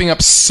 it's sopping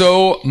up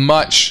so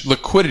much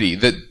liquidity.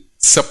 The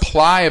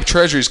supply of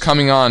treasuries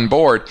coming on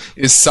board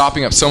is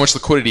sopping up so much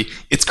liquidity,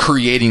 it's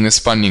creating this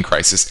funding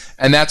crisis.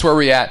 And that's where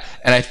we're at.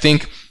 And I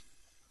think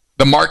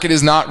the market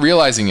is not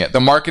realizing it. The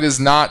market is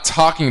not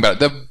talking about it.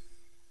 The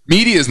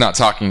media is not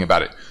talking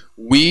about it.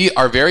 We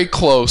are very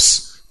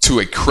close to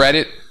a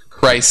credit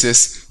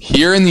crisis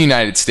here in the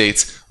United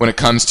States when it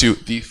comes to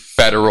the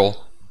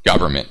federal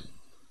government.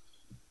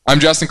 I'm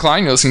Justin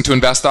Klein. You're listening to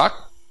Invest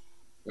Talk.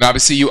 And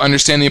obviously, you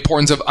understand the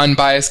importance of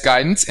unbiased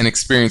guidance and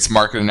experienced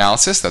market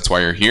analysis. That's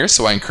why you're here.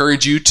 So I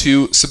encourage you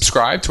to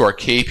subscribe to our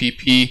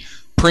KPP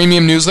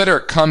Premium newsletter.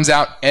 It comes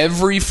out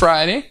every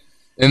Friday.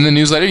 In the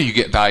newsletter, you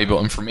get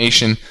valuable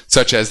information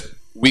such as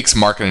week's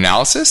market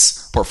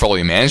analysis,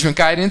 portfolio management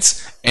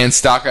guidance, and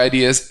stock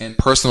ideas and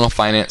personal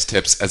finance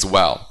tips as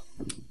well.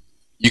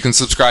 You can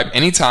subscribe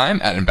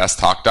anytime at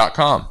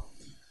investtalk.com.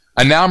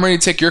 And now I'm ready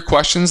to take your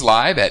questions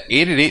live at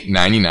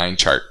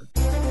 888-99-CHART.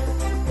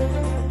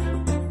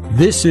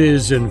 This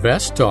is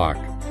Invest Talk,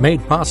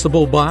 made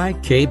possible by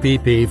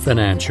KPP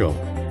Financial.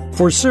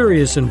 For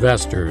serious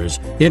investors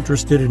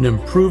interested in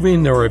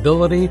improving their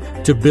ability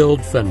to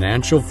build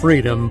financial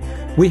freedom,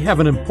 we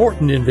have an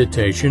important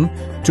invitation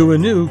to a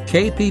new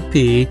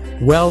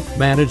KPP Wealth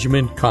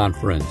Management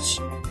Conference.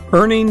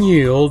 Earning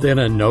yield in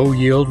a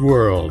no-yield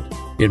world.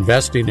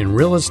 Investing in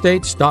real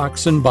estate,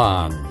 stocks, and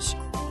bonds.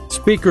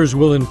 Speakers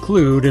will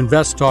include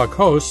Invest Talk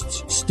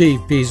hosts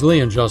Steve Peasley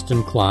and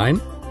Justin Klein,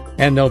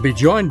 and they'll be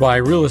joined by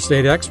real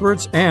estate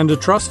experts and a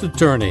trust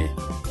attorney.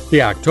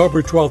 The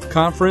October 12th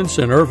conference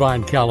in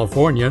Irvine,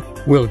 California,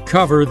 will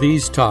cover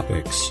these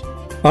topics.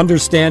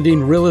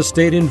 Understanding real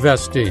estate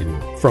investing,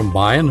 from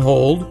buy and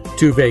hold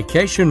to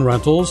vacation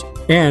rentals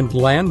and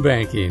land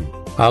banking.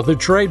 How the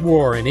trade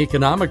war and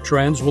economic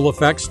trends will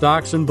affect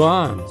stocks and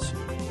bonds.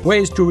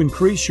 Ways to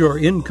increase your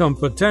income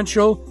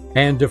potential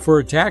and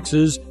defer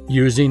taxes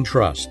using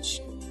trusts.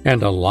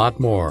 And a lot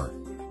more.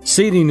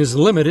 Seating is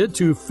limited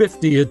to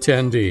 50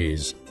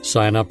 attendees.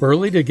 Sign up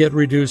early to get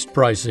reduced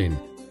pricing.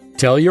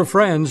 Tell your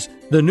friends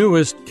the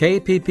newest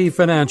KPP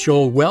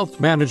Financial Wealth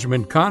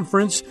Management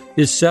Conference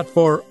is set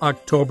for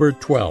October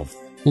 12th.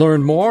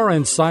 Learn more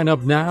and sign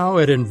up now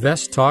at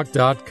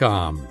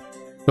investtalk.com.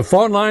 The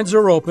phone lines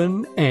are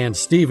open, and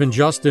Steve and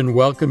Justin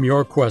welcome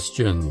your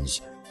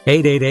questions.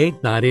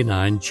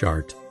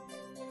 888-99-CHART.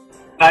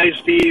 Hi,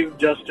 Steve,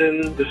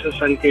 Justin. This is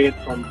Sanket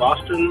from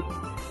Boston.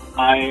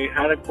 I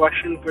had a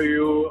question for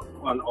you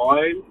on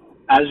oil.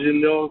 As you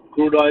know,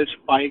 crude oil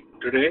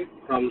spiked today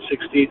from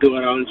 60 to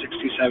around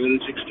 67,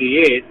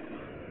 68.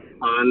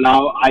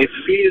 Now, I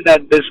feel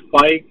that this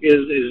spike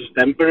is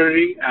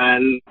temporary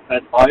and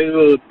that oil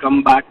will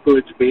come back to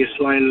its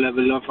baseline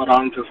level of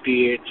around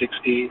 58,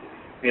 60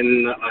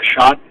 in a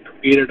short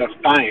period of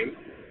time.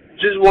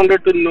 Just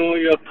wanted to know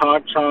your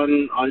thoughts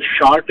on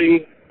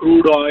shorting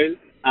crude oil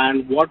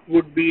and what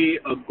would be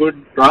a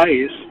good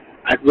price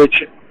at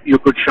which you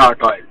could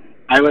short oil.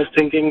 I was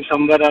thinking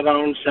somewhere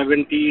around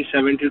 $70,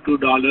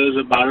 $72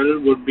 a barrel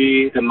would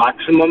be the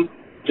maximum.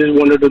 Just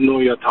wanted to know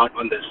your thought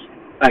on this.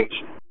 Thanks.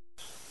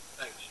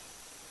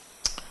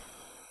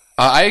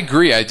 I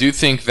agree. I do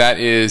think that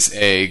is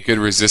a good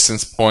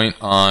resistance point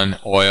on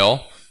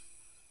oil.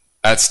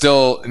 That's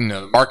still,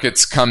 the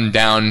market's come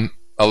down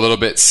a little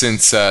bit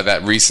since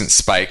that recent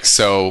spike.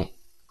 So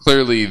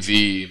clearly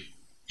the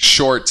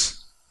short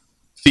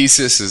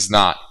thesis is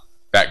not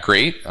that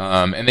great.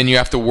 And then you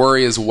have to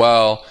worry as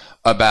well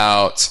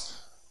about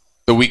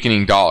the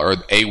weakening dollar, or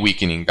a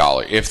weakening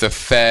dollar. If the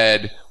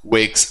Fed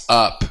wakes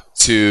up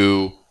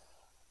to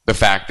the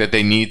fact that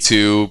they need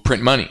to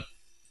print money,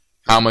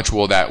 how much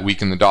will that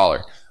weaken the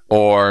dollar?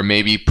 Or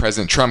maybe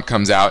President Trump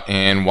comes out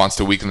and wants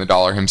to weaken the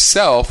dollar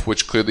himself,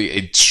 which clearly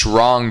a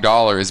strong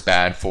dollar is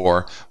bad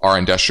for our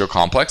industrial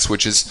complex,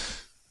 which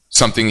is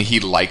something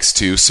he likes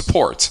to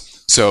support.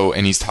 So,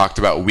 and he's talked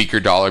about weaker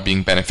dollar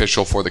being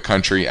beneficial for the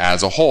country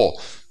as a whole.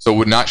 So it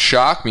would not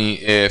shock me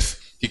if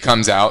he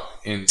comes out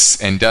and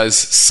does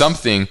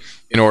something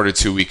in order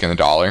to weaken the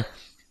dollar.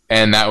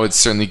 And that would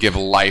certainly give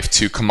life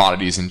to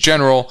commodities in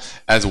general,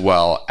 as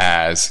well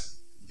as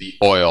the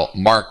oil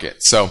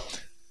market. So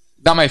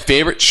not my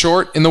favorite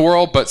short in the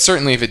world, but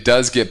certainly if it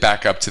does get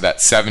back up to that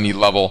 70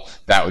 level,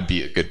 that would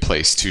be a good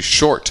place to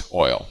short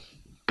oil.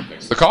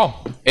 Thanks for the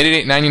call.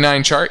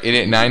 888-99-CHART,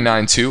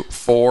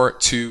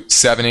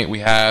 888-992-4278. We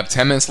have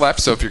 10 minutes left,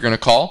 so if you're going to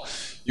call,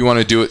 you want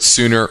to do it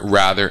sooner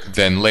rather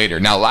than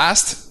later. Now,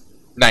 last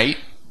night,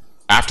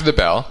 after the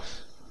bell,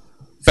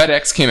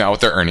 FedEx came out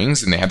with their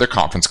earnings, and they had their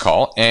conference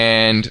call,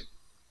 and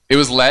it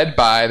was led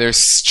by their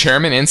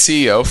chairman and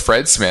CEO,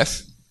 Fred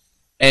Smith,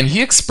 and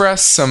he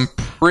expressed some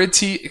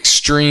pretty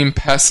extreme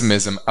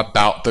pessimism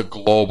about the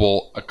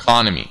global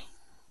economy.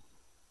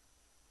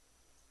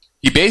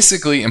 He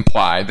basically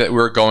implied that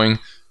we're going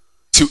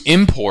to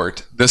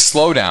import the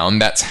slowdown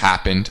that's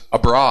happened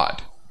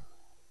abroad.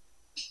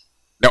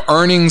 Now,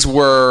 earnings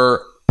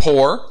were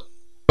poor,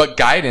 but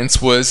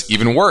guidance was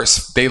even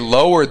worse. They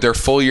lowered their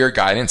full-year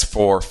guidance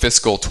for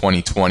fiscal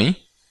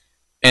 2020.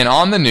 And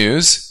on the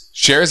news,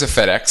 shares of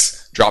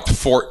FedEx dropped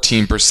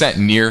 14%,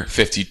 near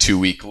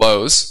 52-week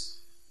lows.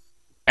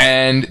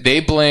 And they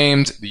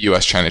blamed the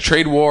U.S.-China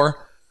trade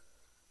war,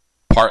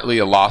 partly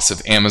a loss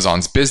of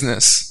Amazon's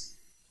business,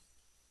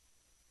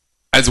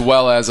 as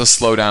well as a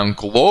slowdown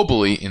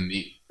globally in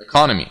the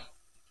economy.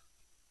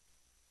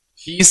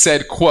 He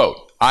said,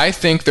 quote, "I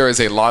think there is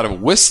a lot of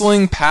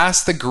whistling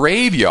past the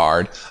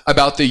graveyard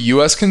about the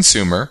U.S.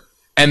 consumer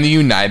and the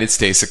United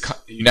States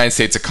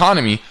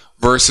economy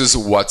versus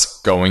what's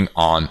going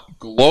on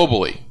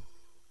globally.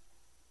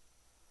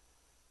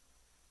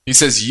 He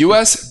says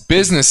U.S.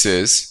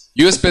 businesses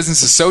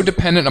so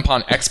dependent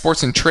upon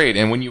exports and trade,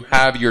 and when you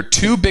have your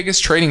two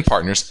biggest trading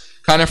partners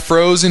kind of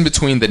frozen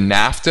between the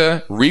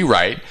NAFTA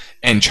rewrite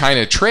and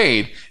China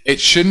trade, it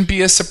shouldn't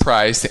be a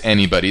surprise to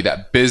anybody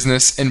that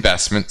business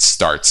investment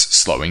starts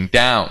slowing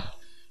down.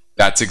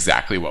 That's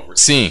exactly what we're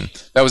seeing.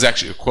 That was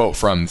actually a quote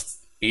from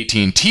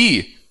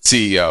AT&T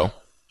CEO,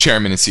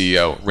 Chairman and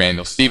CEO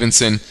Randall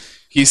Stephenson.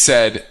 He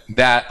said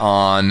that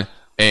on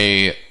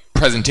a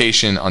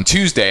presentation on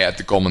Tuesday at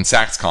the Goldman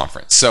Sachs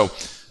conference. So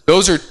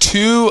those are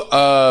two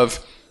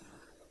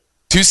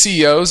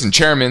CEOs and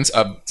chairmen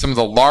of some of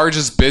the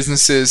largest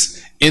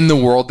businesses in the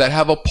world that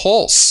have a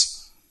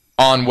pulse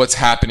on what's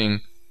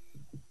happening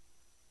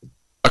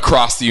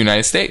across the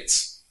United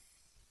States.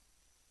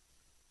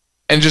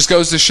 And it just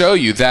goes to show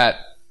you that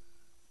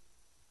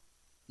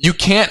you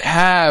can't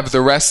have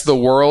the rest of the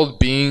world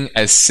being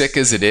as sick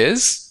as it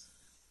is.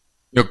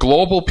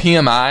 Global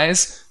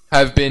PMIs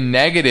have been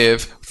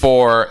negative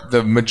for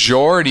the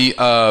majority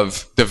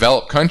of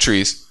developed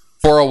countries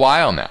for a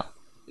while now.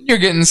 You're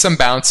getting some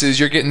bounces,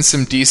 you're getting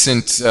some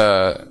decent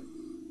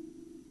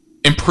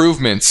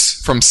improvements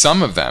from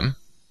some of them,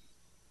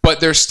 but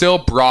there's still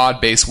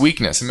broad-based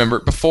weakness. Remember,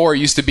 before it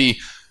used to be,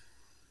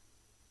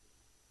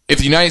 if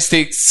the United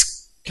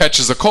States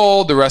catches a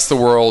cold, the rest of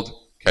the world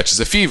catches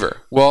a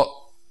fever.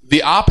 Well,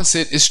 the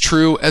opposite is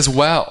true as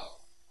well.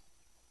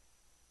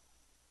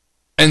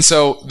 And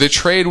so the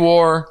trade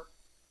war,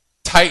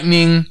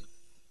 tightening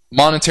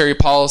monetary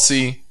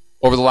policy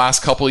over the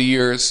last couple of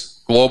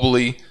years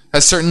globally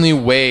has certainly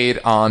weighed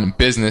on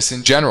business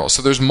in general.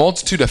 So there's a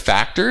multitude of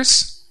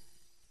factors.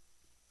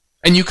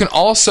 And you can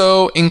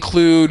also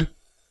include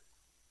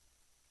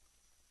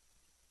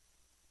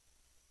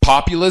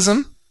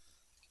populism.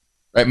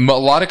 Right? A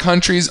lot of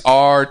countries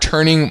are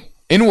turning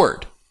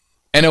inward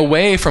and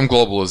away from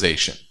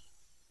globalization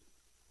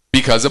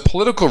because of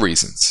political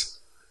reasons.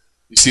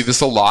 You see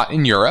this a lot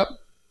in Europe,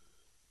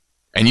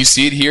 and you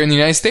see it here in the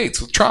United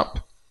States with Trump.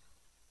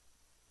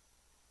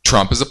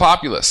 Trump is a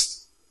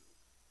populist.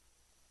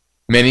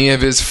 Many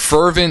of his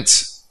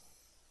fervent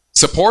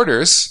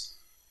supporters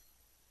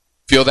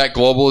feel that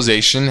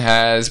globalization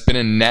has been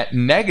a net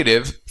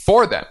negative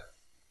for them.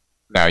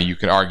 Now, you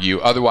can argue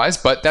otherwise,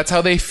 but that's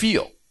how they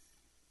feel.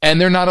 And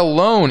they're not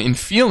alone in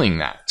feeling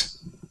that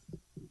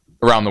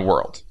around the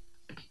world.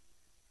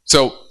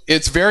 So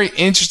it's very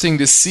interesting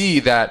to see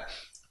that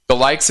the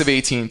likes of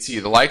AT&T,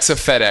 the likes of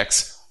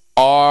FedEx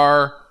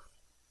are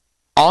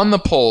on the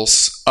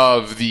pulse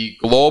of the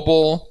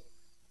global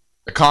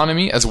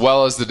economy as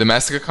well as the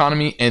domestic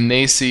economy, and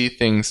they see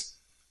things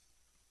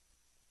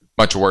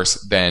much worse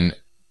than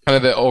kind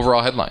of the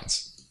overall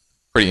headlines.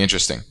 Pretty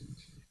interesting.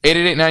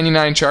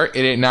 888-99-CHART,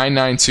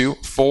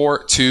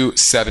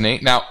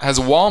 888-992-4278. Now, has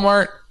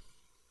Walmart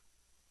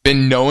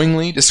been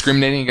knowingly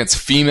discriminating against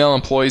female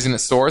employees in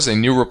its stores? A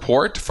new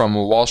report from the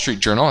Wall Street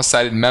Journal has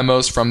cited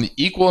memos from the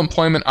Equal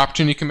Employment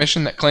Opportunity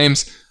Commission that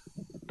claims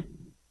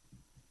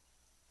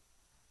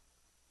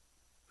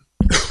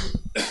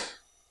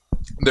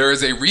there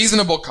is a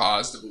reasonable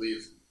cause to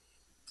believe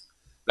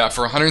that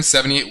for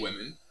 178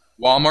 women,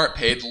 Walmart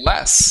paid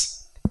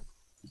less,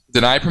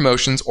 denied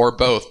promotions, or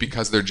both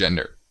because of their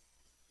gender.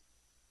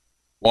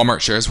 Walmart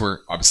shares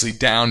were obviously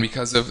down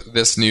because of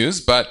this news,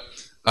 but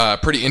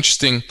pretty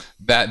interesting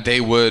that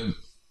they would.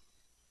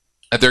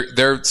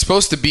 They're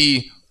supposed to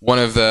be one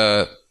of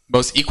the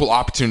most equal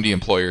opportunity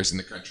employers in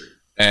the country,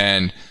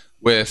 and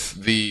with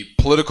the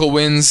political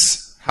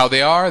winds how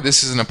they are,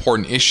 this is an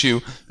important issue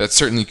that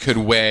certainly could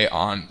weigh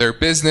on their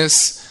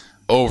business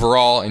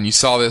overall. And you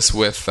saw this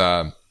with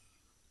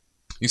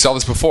you saw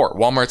this before.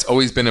 Walmart's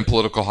always been in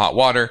political hot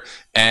water,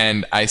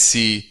 and I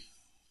see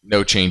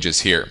no changes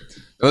here.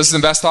 Now, this is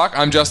Invest Talk.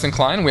 I'm Justin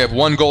Klein. We have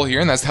one goal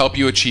here, and that's to help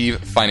you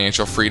achieve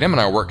financial freedom,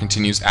 and our work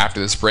continues after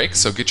this break.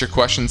 So get your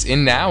questions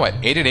in now at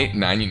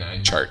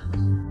 888-99-CHART.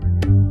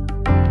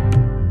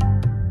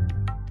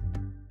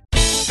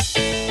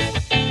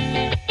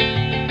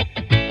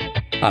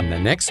 On the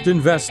next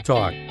Invest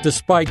Talk,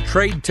 despite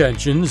trade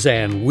tensions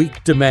and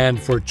weak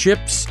demand for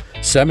chips,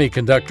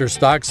 semiconductor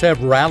stocks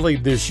have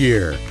rallied this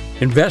year.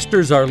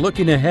 Investors are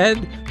looking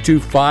ahead to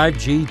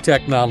 5G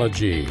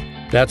technology.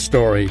 That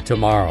story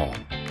tomorrow.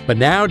 But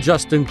now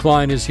Justin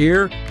Klein is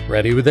here,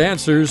 ready with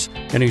answers,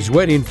 and he's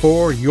waiting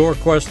for your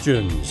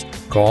questions.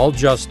 Call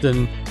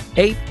Justin,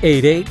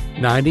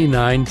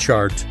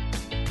 888-99-CHART.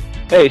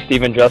 Hey,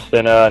 Steve and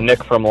Justin.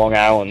 Nick from Long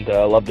Island.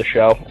 Love the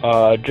show.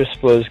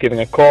 Just was giving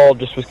a call.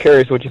 Just was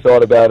curious what you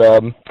thought about,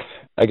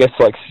 I guess,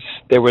 like,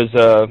 there was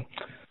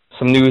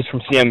some news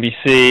from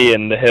CNBC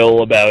and The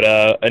Hill about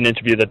an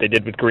interview that they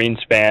did with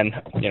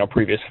Greenspan,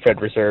 previous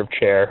Fed Reserve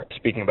chair,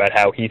 speaking about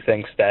how he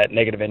thinks that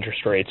negative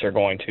interest rates are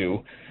going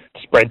to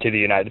spread to the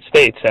United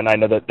States. And I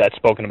know that that's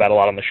spoken about a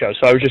lot on the show.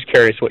 So I was just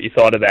curious what you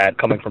thought of that,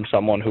 coming from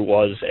someone who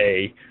was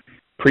a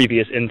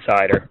previous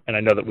insider. And I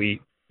know that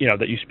we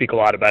that you speak a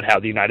lot about how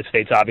the United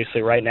States,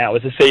 obviously, right now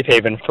is a safe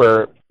haven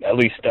for at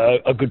least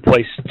a good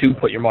place to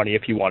put your money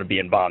if you want to be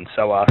in bonds.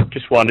 So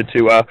just wanted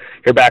to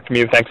hear back from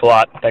you. Thanks a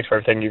lot. Thanks for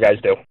everything you guys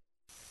do.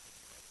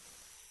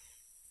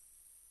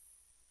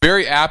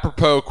 Very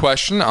apropos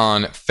question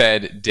on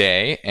Fed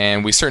Day,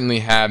 and we certainly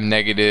have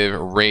negative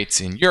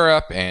rates in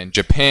Europe and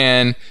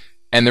Japan.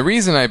 And the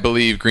reason I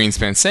believe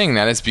Greenspan's saying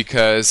that is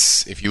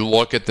because if you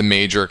look at the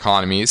major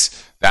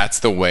economies,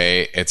 that's the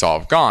way it's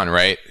all gone,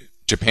 right?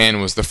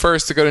 Japan was the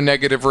first to go to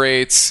negative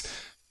rates,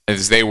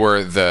 as they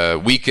were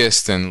the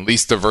weakest and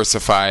least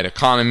diversified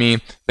economy.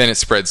 Then it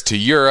spreads to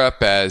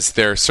Europe, as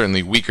they're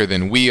certainly weaker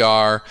than we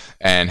are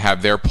and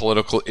have their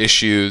political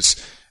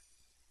issues.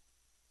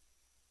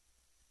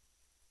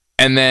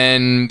 And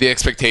then the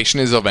expectation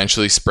is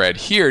eventually spread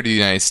here to the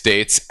United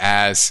States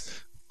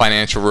as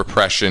financial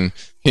repression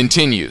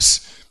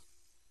continues.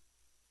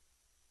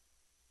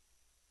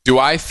 Do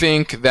I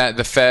think that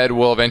the Fed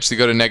will eventually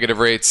go to negative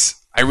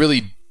rates? I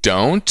really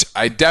don't.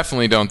 I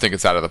definitely don't think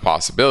it's out of the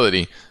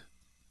possibility.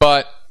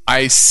 But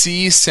I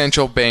see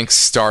central banks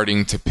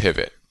starting to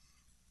pivot.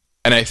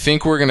 And I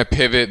think we're going to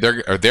pivot,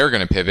 they're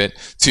going to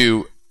pivot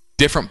to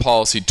different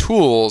policy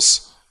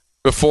tools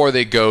before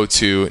they go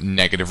to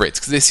negative rates,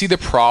 because they see the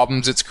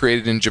problems it's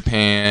created in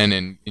Japan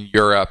and in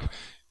Europe,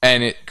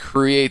 and it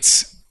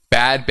creates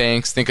bad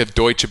banks. Think of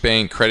Deutsche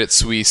Bank, Credit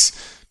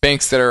Suisse,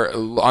 banks that are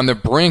on the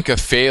brink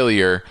of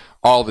failure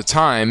all the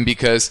time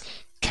because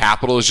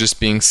capital is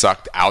just being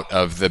sucked out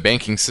of the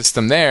banking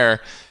system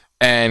there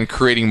and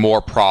creating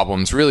more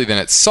problems really than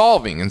it's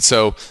solving. And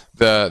so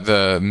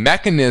the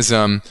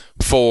mechanism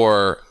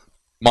for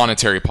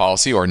monetary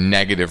policy or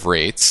negative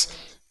rates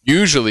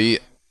usually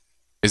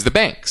is the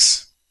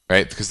banks,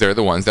 right? Because they're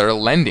the ones that are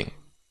lending.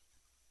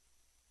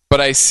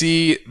 But I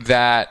see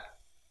that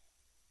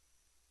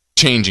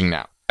changing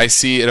now. I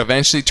see it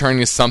eventually turning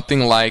to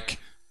something like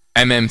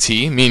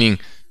MMT, meaning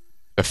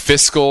the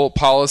fiscal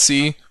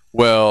policy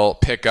will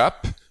pick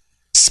up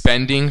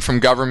spending from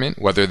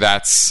government, whether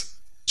that's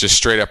just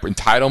straight up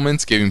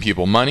entitlements, giving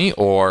people money,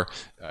 or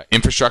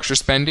infrastructure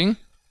spending,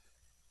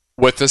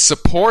 with the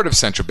support of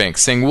central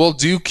banks saying, we'll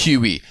do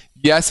QE.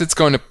 Yes, it's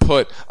going to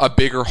put a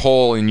bigger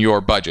hole in your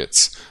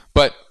budgets,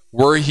 but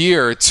we're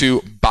here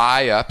to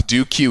buy up,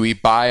 do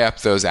QE, buy up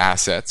those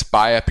assets,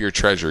 buy up your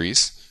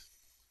treasuries,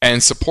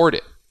 and support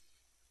it.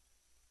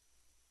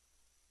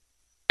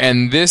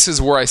 And this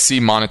is where I see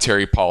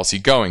monetary policy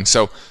going.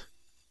 So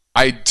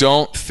I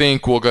don't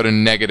think we'll go to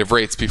negative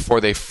rates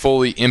before they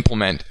fully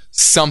implement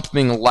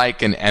something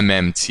like an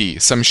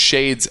MMT, some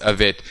shades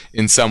of it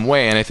in some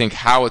way. And I think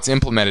how it's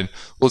implemented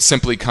will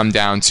simply come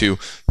down to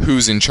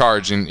who's in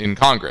charge in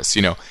Congress.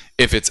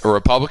 If it's a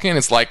Republican,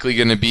 it's likely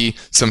going to be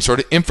some sort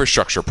of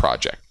infrastructure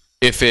project.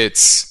 If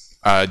it's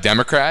a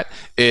Democrat,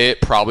 it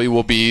probably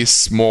will be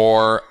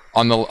more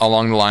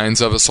along the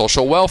lines of a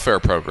social welfare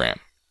program.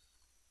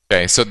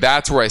 Okay, so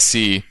that's where I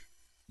see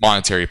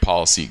monetary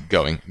policy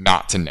going,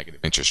 not to negative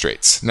interest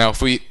rates. Now,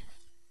 if we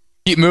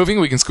keep moving,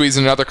 we can squeeze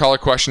in another caller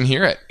question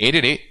here at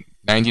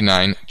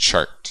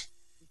 888-99-CHART.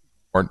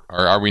 Or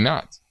are we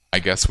not? I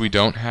guess we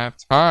don't have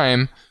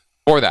time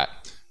for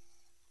that.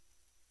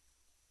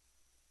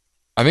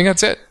 I think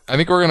that's it. I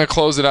think we're going to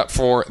close it up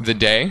for the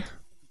day.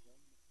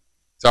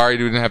 Sorry,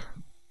 we didn't have...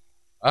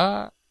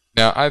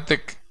 No, I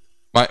think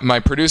my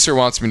producer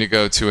wants me to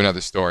go to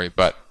another story,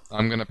 but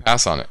I'm going to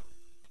pass on it.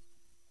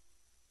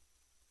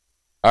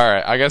 All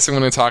right, I guess I'm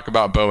going to talk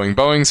about Boeing.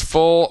 Boeing's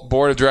full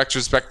board of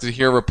directors expected to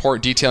hear a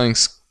report detailing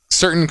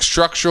certain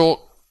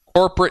structural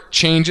corporate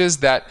changes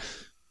that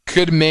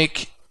could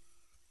make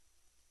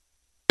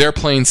their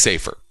plane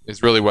safer,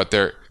 is really what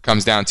there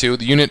comes down to.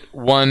 The Unit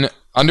 1,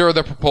 under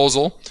the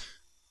proposal,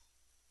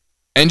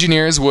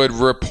 engineers would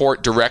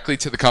report directly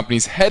to the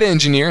company's head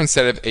engineer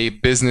instead of a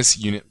business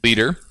unit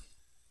leader.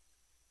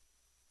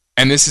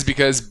 And this is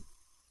because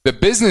the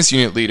business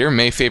unit leader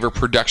may favor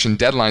production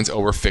deadlines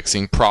over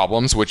fixing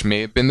problems, which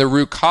may have been the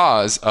root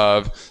cause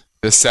of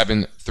the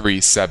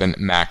 737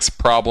 MAX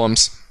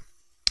problems.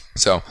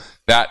 So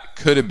that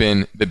could have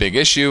been the big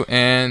issue,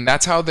 and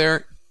that's how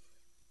they're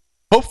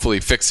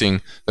hopefully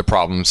fixing the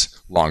problems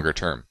longer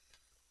term.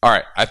 All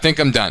right, I think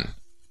I'm done.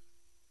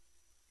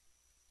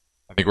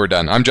 I think we're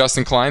done. I'm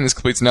Justin Klein. This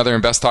completes another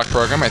Invest Talk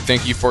program. I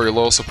thank you for your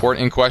loyal support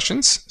and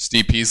questions.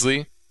 Steve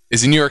Peasley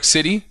is in New York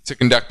City to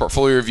conduct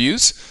portfolio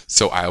reviews,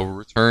 so I will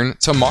return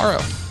tomorrow.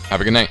 Have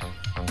a good night.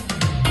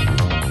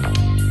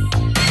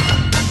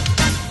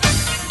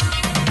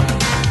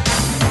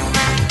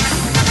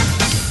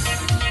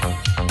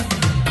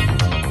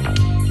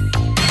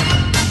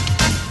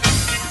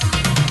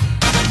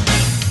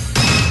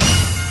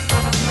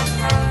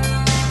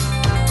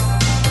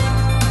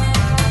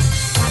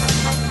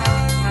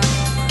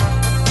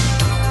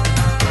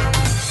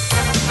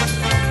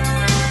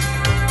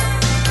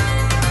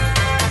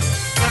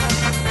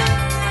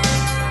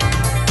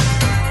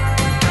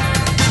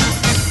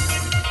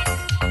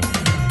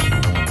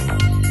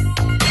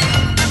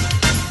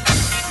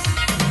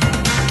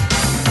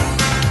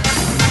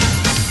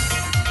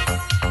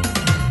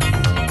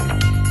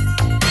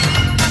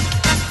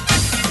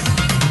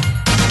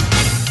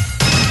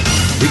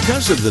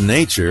 Because of the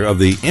nature of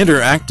the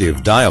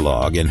interactive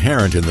dialogue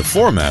inherent in the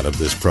format of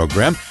this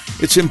program,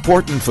 it's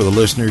important for the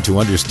listener to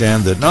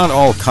understand that not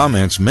all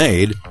comments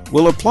made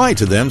will apply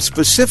to them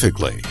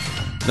specifically.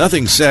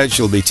 Nothing said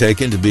shall be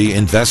taken to be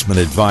investment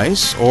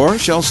advice, or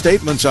shall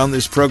statements on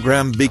this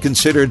program be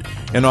considered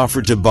an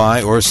offer to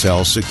buy or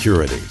sell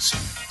securities.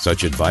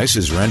 Such advice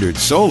is rendered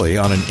solely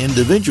on an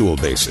individual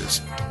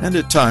basis, and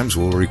at times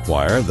will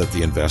require that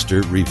the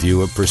investor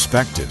review a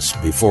prospectus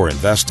before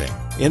investing.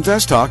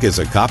 InvestTalk is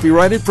a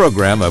copyrighted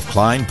program of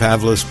Klein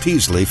Pavlis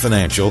Peasley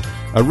Financial,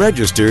 a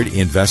registered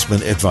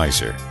investment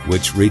advisor,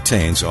 which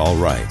retains all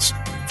rights.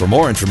 For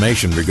more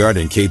information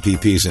regarding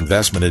KPP's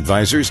investment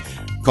advisors,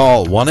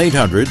 call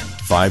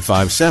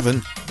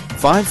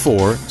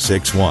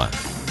 1-800-557-5461.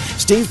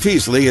 Steve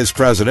Peasley is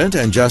President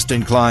and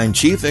Justin Klein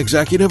Chief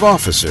Executive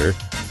Officer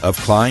of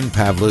Klein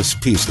Pavlis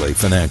Peasley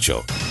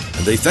Financial.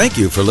 And they thank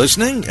you for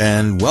listening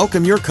and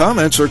welcome your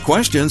comments or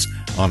questions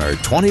on our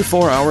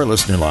 24-hour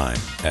listener line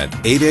at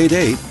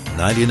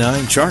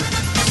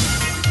 888-99-CHART.